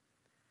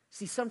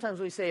 See,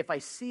 sometimes we say, if I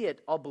see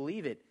it, I'll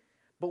believe it.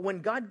 But when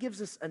God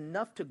gives us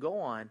enough to go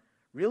on,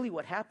 really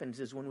what happens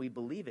is when we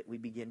believe it, we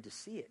begin to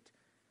see it.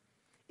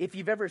 If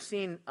you've ever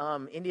seen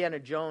Indiana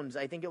Jones,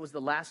 I think it was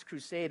The Last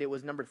Crusade, it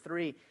was number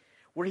 3,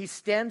 where he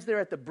stands there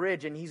at the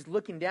bridge and he's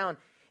looking down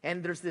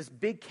and there's this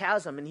big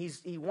chasm and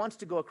he wants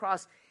to go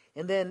across,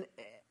 and then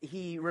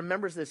he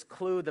remembers this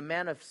clue, the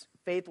man of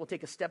faith will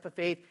take a step of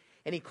faith,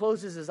 and he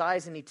closes his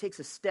eyes and he takes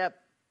a step,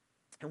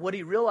 and what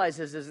he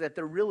realizes is that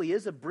there really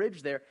is a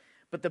bridge there,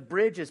 but the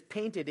bridge is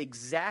painted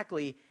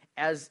exactly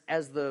as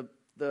the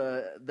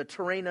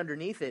terrain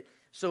underneath it.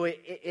 So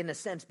it, in a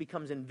sense,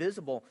 becomes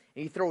invisible.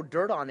 And you throw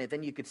dirt on it,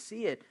 then you could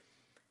see it.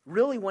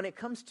 Really, when it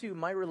comes to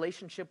my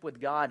relationship with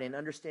God and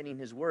understanding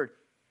his word,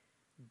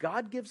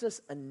 God gives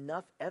us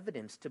enough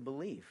evidence to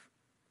believe.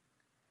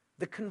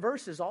 The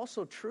converse is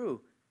also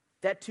true,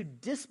 that to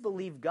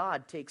disbelieve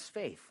God takes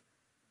faith.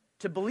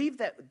 To believe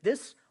that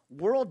this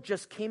world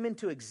just came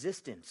into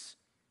existence,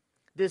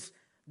 this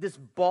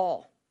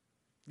ball,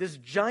 this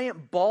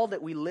giant ball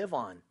that we live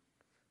on,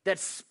 that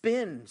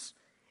spins,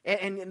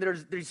 and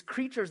there's these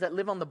creatures that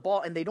live on the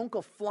ball, and they don't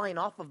go flying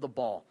off of the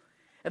ball.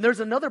 And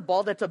there's another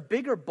ball that's a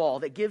bigger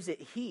ball that gives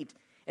it heat.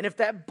 And if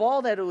that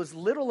ball that it was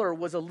littler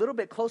was a little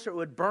bit closer, it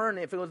would burn.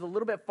 If it was a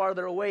little bit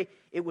farther away,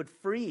 it would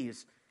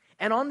freeze.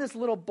 And on this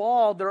little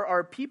ball, there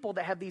are people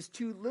that have these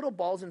two little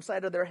balls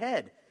inside of their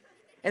head.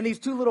 And these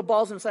two little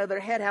balls inside of their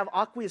head have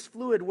aqueous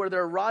fluid where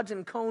there are rods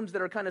and cones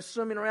that are kind of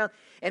swimming around.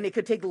 And it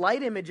could take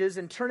light images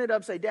and turn it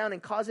upside down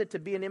and cause it to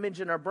be an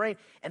image in our brain.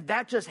 And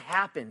that just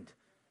happened.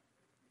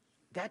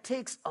 That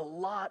takes a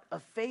lot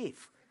of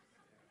faith.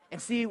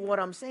 And see, what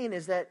I'm saying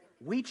is that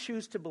we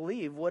choose to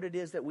believe what it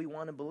is that we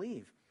want to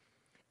believe.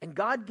 And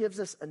God gives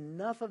us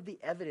enough of the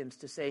evidence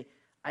to say,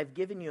 I've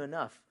given you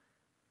enough,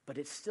 but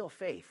it's still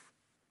faith.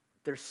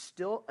 There's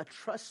still a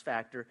trust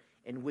factor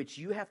in which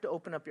you have to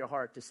open up your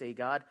heart to say,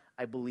 God,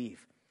 I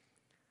believe.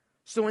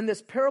 So in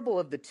this parable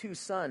of the two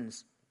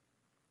sons,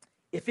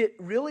 if it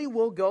really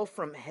will go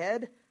from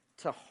head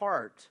to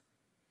heart,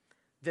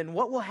 then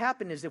what will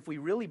happen is if we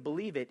really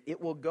believe it,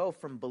 it will go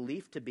from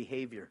belief to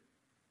behavior.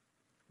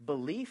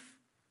 Belief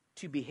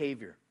to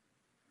behavior.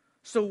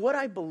 So what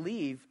I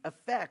believe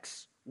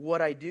affects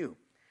what I do.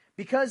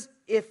 Because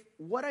if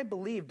what I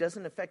believe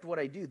doesn't affect what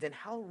I do, then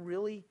how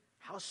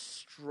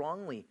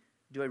strongly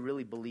do I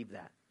really believe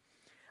that?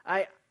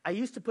 I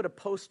used to put a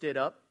Post-it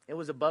up. It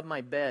was above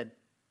my bed.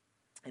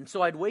 And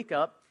so I'd wake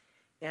up,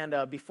 and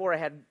before I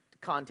had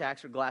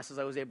contacts or glasses,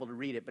 I was able to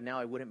read it, but now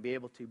I wouldn't be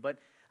able to. But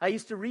I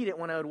used to read it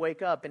when I would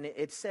wake up, and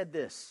it said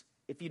this: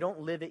 if you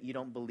don't live it, you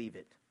don't believe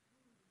it.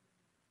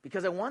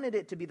 Because I wanted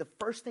it to be the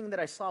first thing that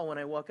I saw when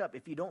I woke up.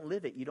 If you don't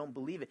live it, you don't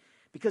believe it.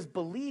 Because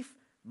belief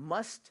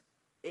must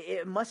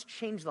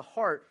change the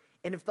heart.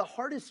 And if the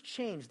heart is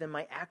changed, then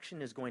my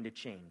action is going to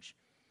change.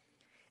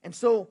 And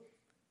so,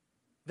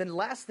 the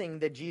last thing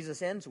that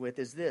Jesus ends with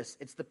is this.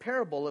 It's the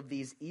parable of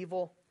these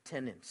evil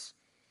tenants,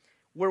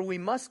 where we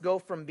must go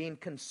from being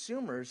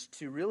consumers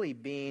to really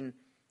being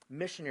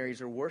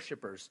missionaries or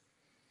worshipers.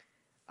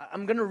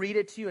 I'm going to read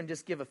it to you and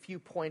just give a few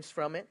points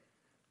from it.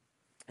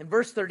 In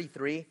verse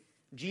 33,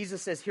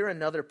 Jesus says, here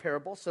another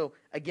parable. So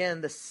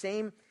again,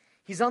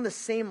 he's on the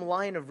same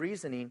line of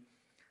reasoning.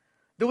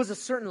 There was a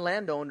certain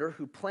landowner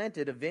who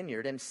planted a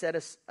vineyard and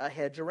set a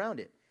hedge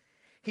around it.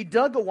 He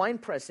dug a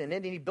winepress in it,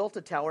 and he built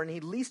a tower, and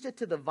he leased it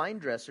to the vine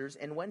dressers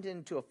and went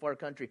into a far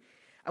country.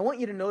 I want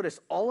you to notice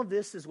all of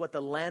this is what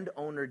the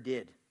landowner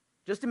did.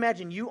 Just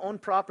imagine you own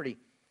property.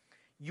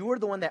 You are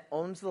the one that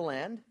owns the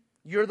land.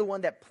 You're the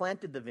one that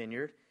planted the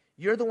vineyard.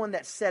 You're the one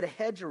that set a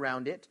hedge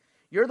around it.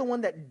 You're the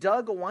one that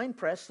dug a wine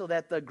press so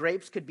that the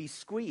grapes could be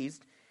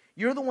squeezed.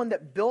 You're the one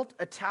that built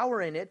a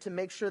tower in it to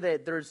make sure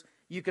that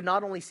you could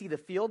not only see the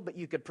field, but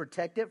you could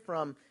protect it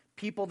from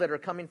people that are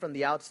coming from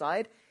the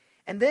outside.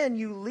 And then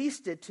you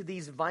leased it to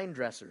these vine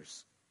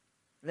dressers.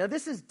 Now,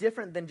 this is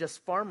different than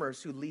just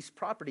farmers who lease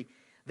property.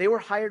 They were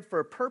hired for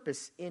a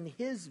purpose in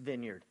his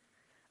vineyard.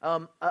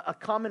 A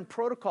common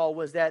protocol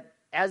was that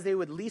as they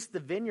would lease the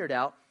vineyard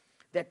out,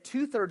 that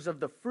 2/3 of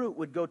the fruit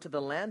would go to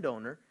the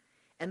landowner,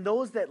 and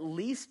those that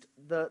leased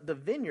the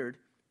vineyard,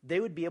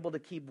 they would be able to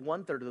keep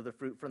 1/3 of the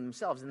fruit for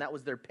themselves, and that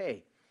was their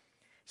pay.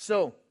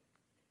 So,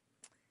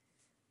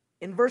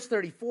 in verse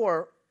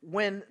 34,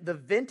 when the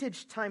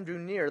vintage time drew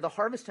near, the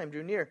harvest time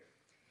drew near,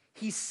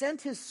 he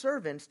sent his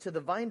servants to the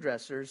vine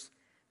dressers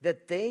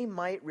that they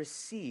might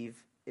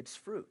receive its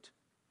fruit.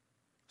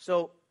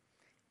 So,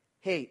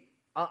 hey,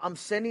 I'm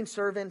sending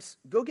servants,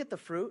 go get the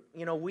fruit.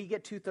 We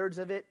get 2/3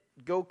 of it,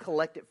 go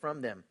collect it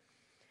from them.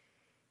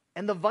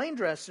 And the vine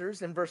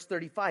dressers, in verse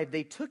 35,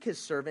 they took his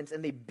servants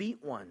and they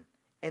beat one,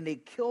 and they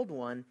killed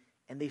one,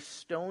 and they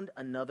stoned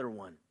another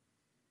one.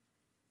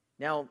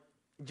 Now,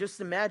 just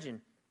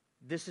imagine,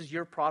 this is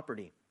your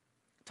property.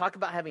 Talk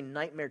about having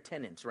nightmare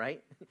tenants,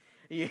 right?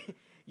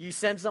 You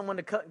send someone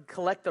to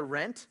collect the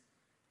rent,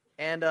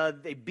 and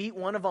they beat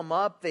one of them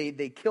up,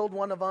 they killed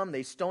one of them,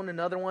 they stoned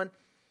another one.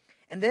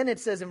 And then it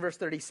says in verse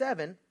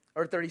 37,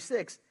 or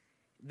 36,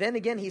 then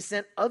again he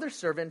sent other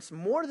servants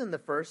more than the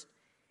first,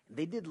 and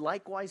they did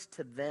likewise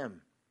to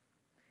them.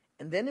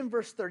 And then in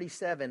verse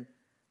 37,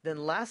 then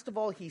last of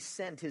all he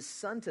sent his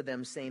son to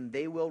them, saying,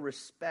 they will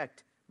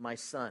respect my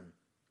son.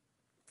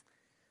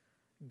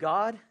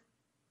 God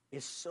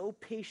is so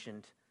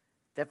patient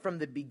that from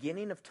the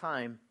beginning of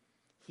time,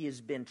 he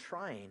has been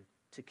trying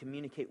to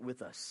communicate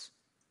with us,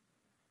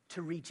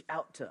 to reach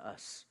out to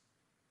us,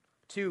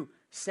 to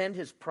send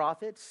his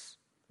prophets.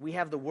 We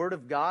have the word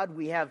of God.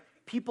 We have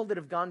people that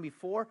have gone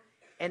before.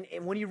 And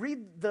when you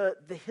read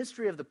the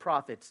history of the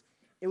prophets,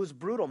 it was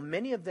brutal.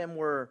 Many of them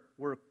were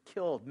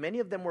killed. Many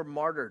of them were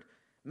martyred.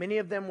 Many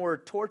of them were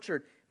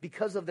tortured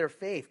because of their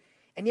faith.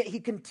 And yet he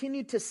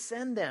continued to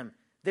send them.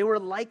 They were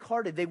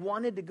like-hearted. They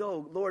wanted to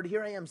go, Lord,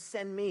 here I am,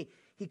 send me.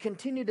 He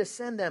continued to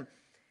send them.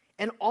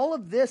 And all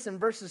of this in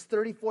verses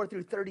 34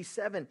 through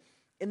 37,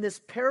 in this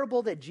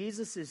parable that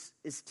Jesus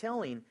is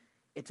telling,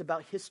 it's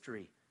about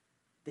history.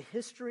 The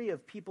history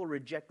of people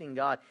rejecting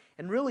God.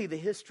 And really the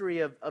history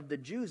of the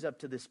Jews up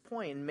to this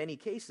point in many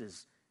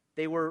cases.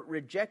 They were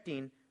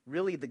rejecting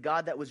really the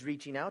God that was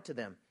reaching out to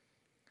them.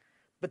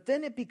 But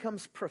then it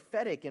becomes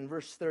prophetic in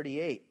verse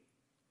 38.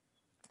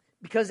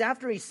 Because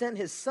after he sent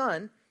his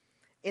son,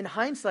 in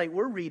hindsight,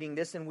 we're reading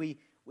this and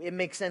it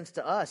makes sense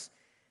to us.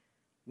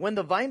 When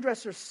the vine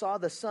dressers saw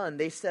the son,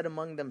 they said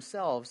among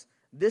themselves,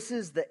 this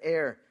is the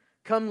heir.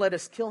 Come, let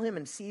us kill him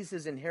and seize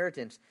his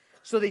inheritance.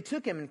 So they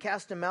took him and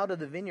cast him out of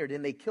the vineyard,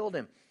 and they killed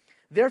him.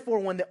 Therefore,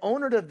 when the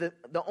owner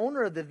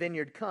of the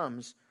vineyard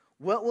comes,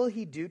 what will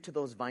he do to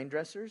those vine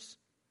dressers?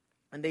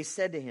 And they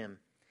said to him,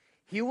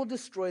 he will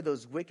destroy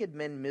those wicked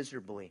men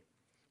miserably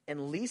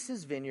and lease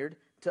his vineyard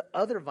to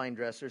other vine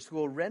dressers who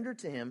will render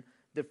to him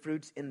the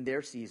fruits in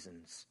their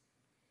seasons.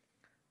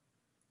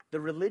 The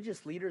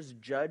religious leaders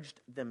judged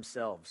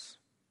themselves.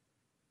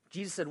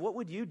 Jesus said, what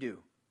would you do?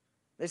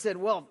 They said,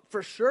 well,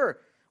 for sure.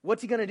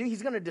 What's he going to do?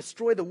 He's going to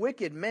destroy the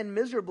wicked, men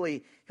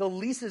miserably. He'll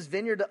lease his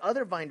vineyard to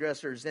other vine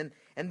dressers, and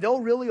they'll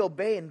really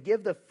obey and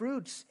give the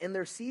fruits in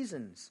their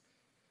seasons.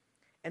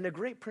 And a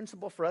great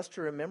principle for us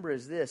to remember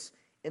is this: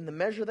 in the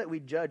measure that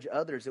we judge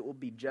others, it will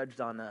be judged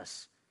on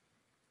us.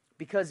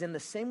 Because in the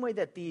same way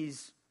that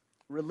these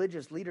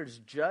religious leaders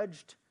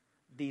judged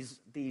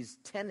these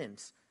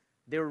tenants,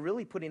 they were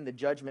really putting the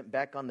judgment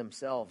back on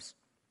themselves.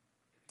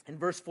 In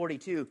verse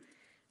 42,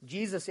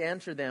 Jesus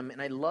answered them,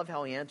 and I love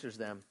how he answers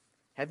them.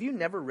 Have you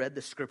never read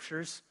the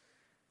scriptures?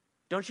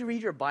 Don't you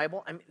read your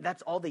Bible? I mean,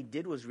 that's all they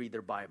did was read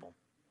their Bible.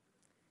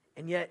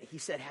 And yet he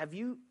said, have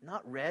you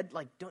not read?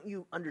 Like, don't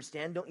you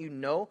understand? Don't you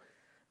know?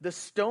 The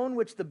stone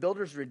which the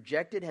builders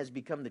rejected has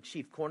become the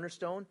chief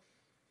cornerstone.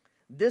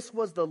 This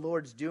was the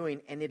Lord's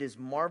doing, and it is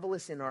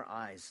marvelous in our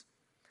eyes.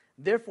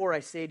 Therefore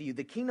I say to you,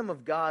 the kingdom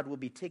of God will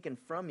be taken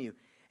from you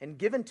and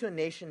given to a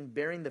nation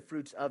bearing the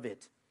fruits of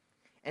it.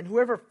 And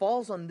whoever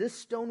falls on this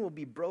stone will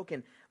be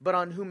broken, but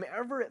on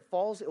whomever it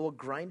falls, it will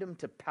grind him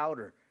to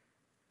powder.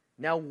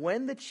 Now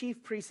when the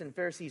chief priests and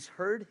Pharisees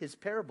heard his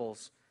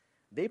parables,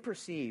 they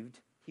perceived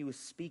he was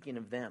speaking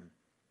of them.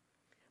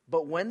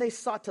 But when they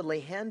sought to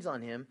lay hands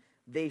on him,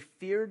 they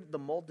feared the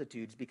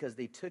multitudes because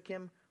they took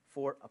him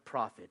for a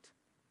prophet.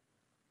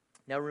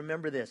 Now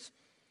remember this.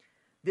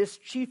 This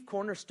chief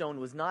cornerstone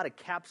was not a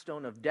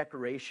capstone of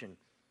decoration.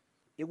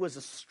 It was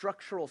a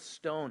structural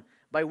stone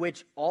by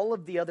which all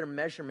of the other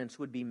measurements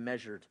would be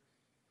measured.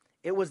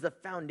 It was the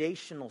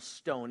foundational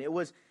stone. It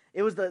was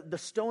the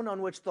stone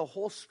on which the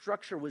whole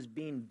structure was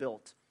being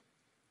built.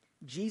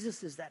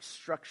 Jesus is that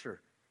structure.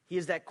 He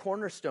is that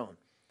cornerstone.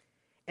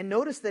 And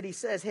notice that he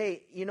says,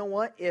 hey, you know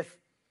what? If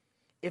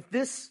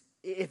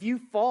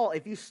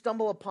you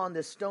stumble upon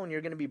this stone,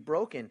 you're going to be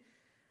broken.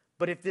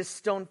 But if this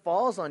stone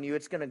falls on you,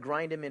 it's going to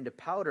grind him into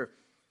powder.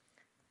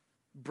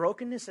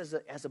 Brokenness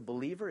as a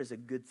believer is a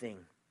good thing.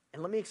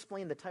 And let me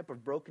explain the type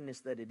of brokenness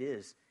that it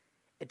is.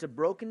 It's a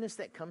brokenness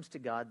that comes to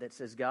God that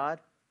says,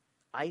 God,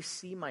 I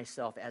see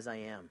myself as I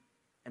am,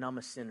 and I'm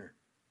a sinner.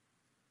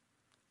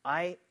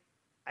 I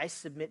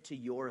submit to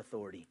your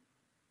authority.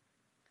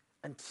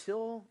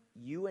 Until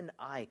you and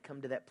I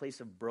come to that place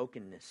of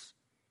brokenness,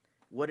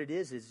 what it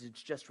is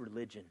it's just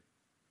religion.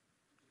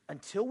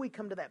 Until we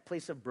come to that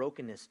place of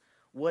brokenness,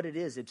 what it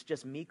is, it's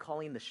just me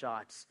calling the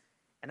shots.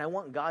 And I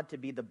want God to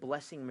be the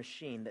blessing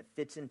machine that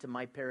fits into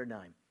my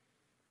paradigm.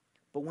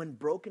 But when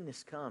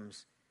brokenness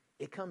comes,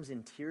 it comes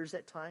in tears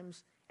at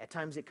times. At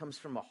times it comes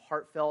from a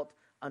heartfelt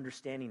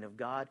understanding of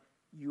God.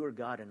 You are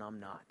God and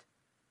I'm not.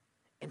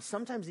 And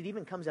sometimes it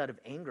even comes out of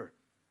anger.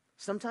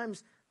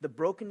 Sometimes the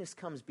brokenness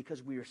comes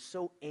because we are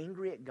so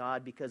angry at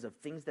God because of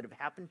things that have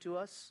happened to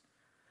us,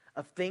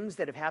 of things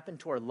that have happened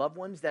to our loved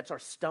ones. That's our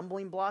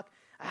stumbling block.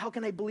 How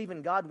can I believe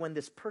in God when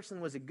this person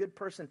was a good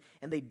person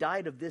and they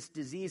died of this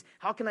disease?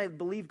 How can I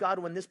believe God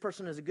when this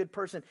person is a good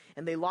person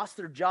and they lost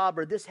their job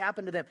or this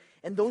happened to them?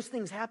 And those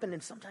things happen,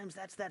 and sometimes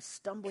that's that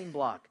stumbling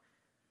block.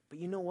 But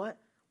you know what?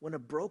 When a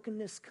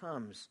brokenness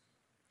comes,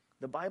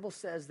 the Bible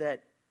says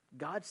that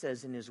God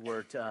says in his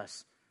word to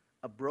us,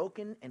 a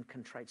broken and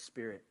contrite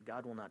spirit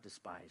God will not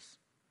despise.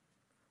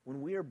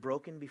 When we are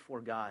broken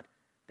before God,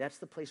 that's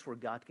the place where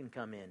God can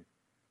come in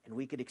and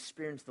we could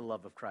experience the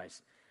love of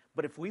Christ.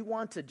 But if we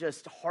want to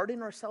just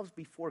harden ourselves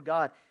before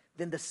God,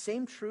 then the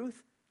same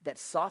truth that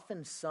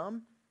softens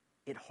some,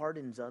 it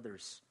hardens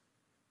others.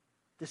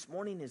 This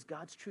morning, is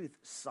God's truth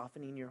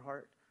softening your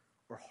heart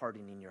or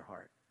hardening your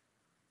heart?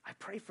 I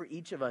pray for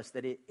each of us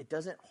that it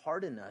doesn't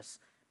harden us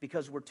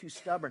because we're too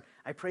stubborn.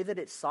 I pray that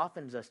it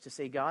softens us to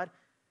say, God,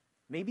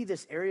 maybe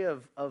this area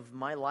of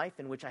my life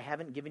in which I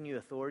haven't given you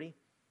authority,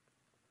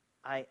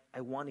 I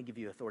want to give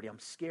you authority. I'm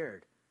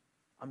scared.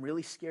 I'm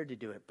really scared to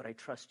do it, but I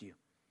trust you.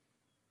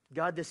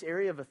 God, this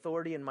area of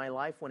authority in my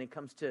life when it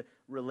comes to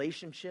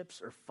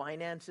relationships or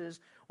finances,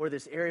 or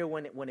this area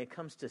when it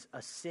comes to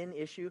a sin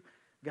issue,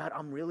 God,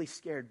 I'm really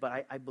scared,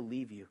 but I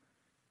believe you,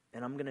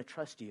 and I'm going to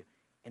trust you.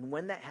 And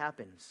when that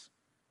happens,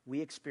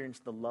 we experience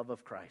the love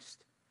of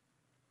Christ.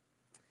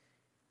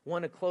 I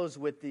want to close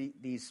with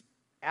these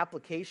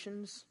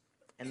applications,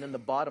 and then the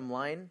bottom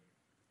line.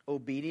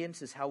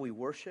 Obedience is how we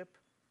worship.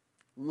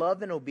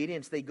 Love and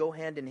obedience, they go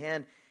hand in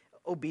hand.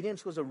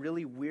 Obedience was a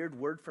really weird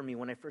word for me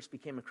when I first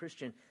became a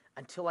Christian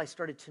until I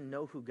started to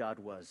know who God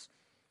was.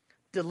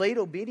 Delayed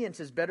obedience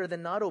is better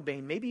than not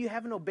obeying. Maybe you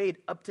haven't obeyed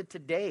up to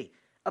today,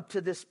 up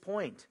to this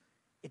point.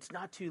 It's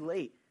not too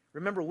late.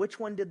 Remember, which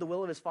one did the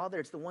will of his Father?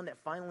 It's the one that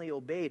finally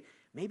obeyed.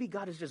 Maybe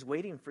God is just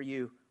waiting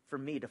for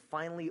me to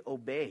finally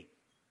obey.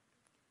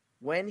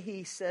 When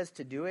he says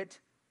to do it,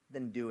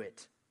 then do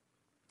it.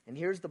 And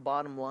here's the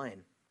bottom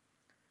line.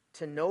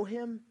 To know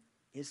him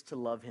is to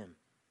love him.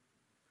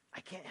 I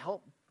can't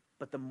help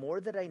but the more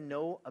that I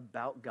know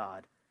about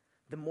God,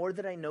 the more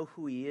that I know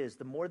who he is,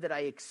 the more that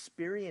I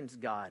experience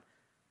God,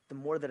 the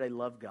more that I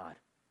love God.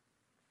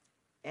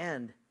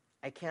 And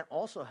I can't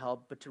also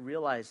help but to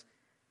realize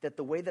that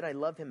the way that I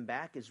love him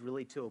back is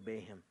really to obey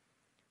him.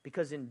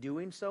 Because in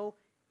doing so,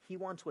 he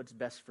wants what's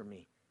best for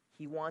me.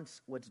 He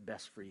wants what's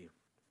best for you.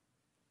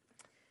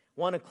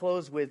 I want to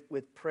close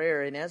with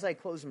prayer. And as I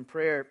close in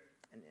prayer,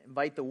 and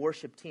invite the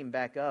worship team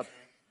back up.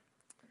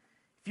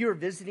 If you are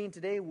visiting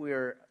today,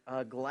 we're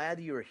glad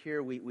you are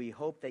here. We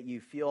hope that you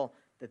feel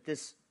that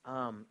this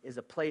is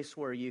a place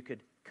where you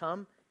could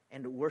come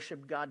and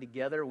worship God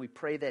together. We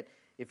pray that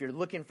if you're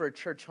looking for a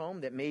church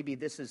home, that maybe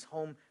this is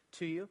home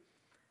to you.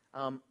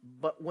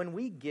 But when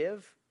we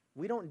give,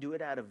 we don't do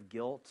it out of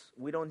guilt.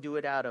 We don't do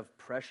it out of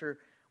pressure.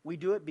 We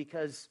do it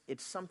because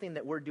it's something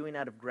that we're doing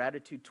out of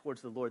gratitude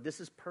towards the Lord.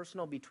 This is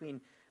personal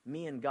between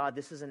me and God.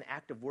 This is an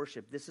act of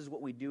worship. This is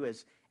what we do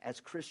as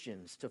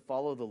Christians to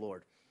follow the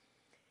Lord.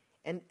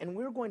 And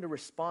we're going to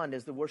respond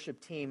as the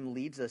worship team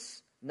leads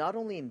us, not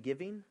only in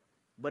giving,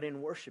 but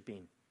in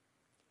worshiping.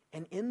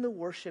 And in the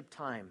worship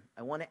time,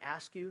 I want to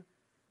ask you,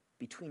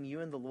 between you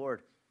and the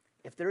Lord,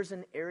 if there's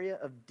an area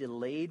of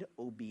delayed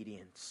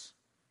obedience,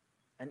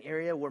 an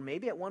area where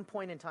maybe at one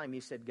point in time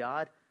you said,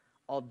 God,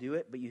 I'll do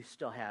it, but you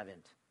still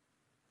haven't.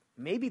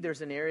 Maybe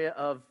there's an area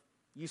of,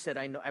 you said,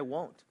 I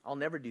won't. I'll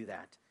never do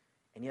that.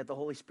 And yet the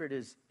Holy Spirit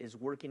is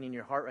working in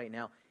your heart right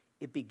now.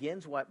 It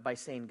begins by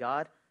saying,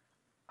 God,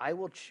 I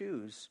will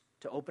choose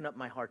to open up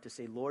my heart to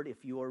say, Lord,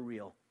 if you are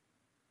real,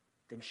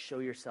 then show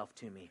yourself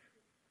to me.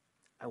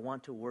 I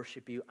want to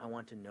worship you. I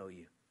want to know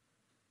you.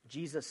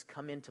 Jesus,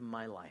 come into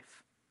my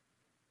life.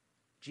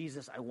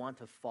 Jesus, I want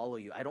to follow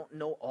you. I don't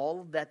know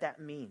all that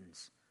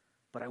means,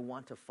 but I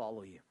want to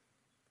follow you.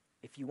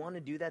 If you want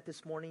to do that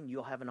this morning,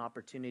 you'll have an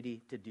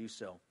opportunity to do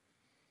so.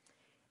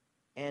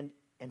 And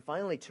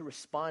finally, to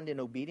respond in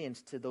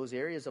obedience to those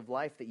areas of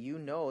life that you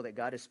know that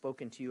God has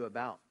spoken to you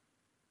about.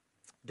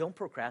 Don't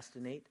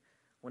procrastinate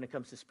when it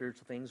comes to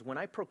spiritual things. When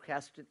I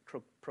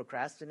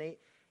procrastinate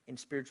in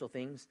spiritual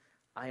things,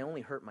 I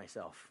only hurt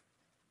myself.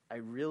 I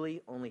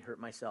really only hurt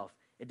myself.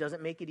 It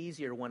doesn't make it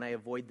easier when I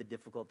avoid the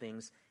difficult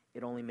things.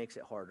 It only makes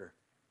it harder.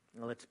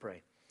 Now let's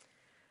pray.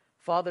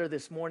 Father,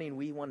 this morning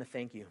we want to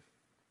thank you.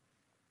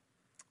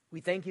 We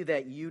thank you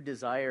that you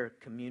desire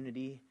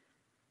community,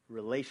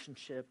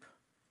 relationship,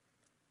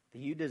 that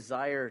you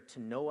desire to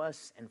know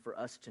us and for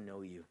us to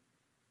know you.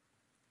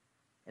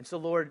 And so,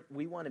 Lord,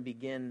 we want to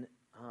begin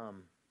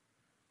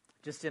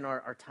just in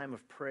our time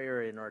of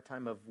prayer, in our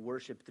time of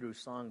worship through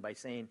song by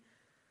saying,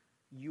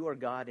 you are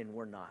God and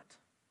we're not.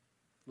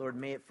 Lord,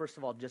 may it first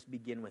of all just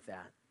begin with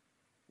that.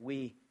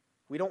 We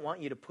don't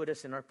want you to put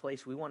us in our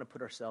place. We want to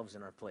put ourselves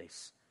in our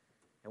place.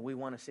 And we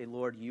want to say,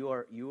 Lord, you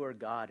are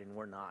God and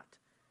we're not.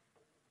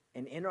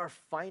 And in our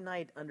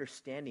finite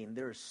understanding,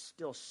 there is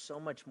still so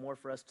much more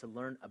for us to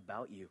learn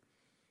about you.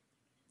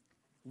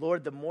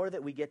 Lord, the more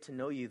that we get to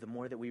know you, the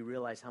more that we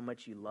realize how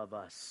much you love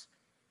us.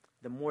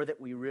 The more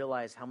that we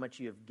realize how much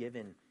you have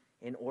given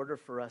in order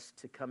for us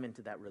to come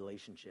into that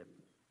relationship.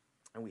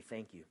 And we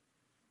thank you.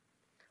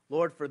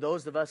 Lord, for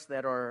those of us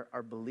that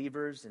are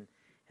believers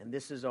and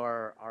this is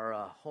our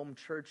home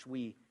church,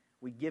 we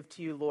give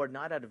to you, Lord,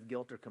 not out of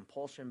guilt or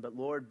compulsion, but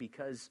Lord,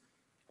 because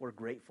we're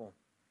grateful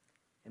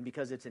and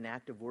because it's an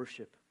act of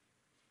worship.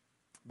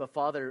 But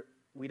Father,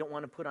 we don't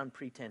want to put on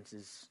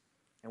pretenses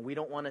and we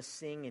don't want to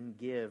sing and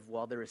give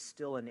while there is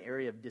still an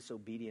area of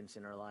disobedience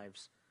in our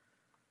lives.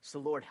 So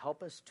Lord,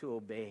 help us to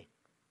obey.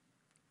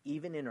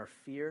 Even in our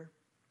fear,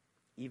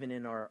 even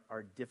in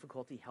our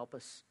difficulty, help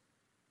us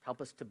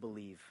to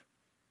believe.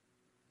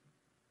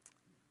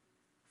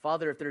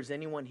 Father, if there's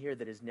anyone here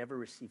that has never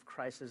received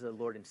Christ as the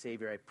Lord and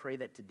Savior, I pray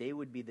that today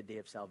would be the day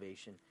of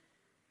salvation.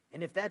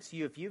 And if that's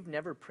you, if you've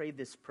never prayed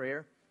this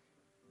prayer,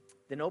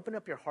 then open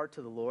up your heart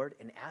to the Lord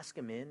and ask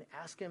him in.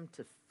 Ask him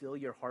to fill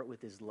your heart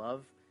with his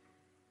love.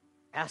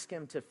 Ask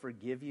him to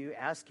forgive you.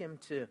 Ask him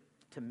to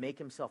make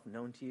himself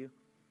known to you.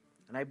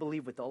 And I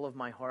believe with all of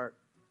my heart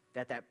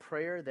that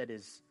prayer that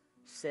is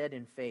said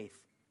in faith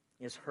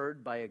is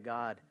heard by a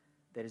God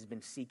that has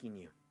been seeking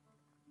you.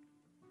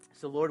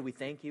 So Lord, we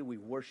thank you. We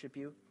worship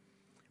you.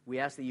 We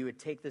ask that you would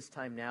take this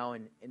time now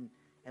and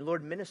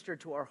Lord, minister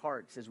to our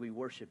hearts as we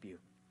worship you.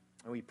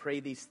 And we pray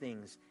these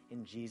things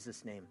in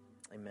Jesus' name.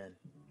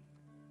 Amen.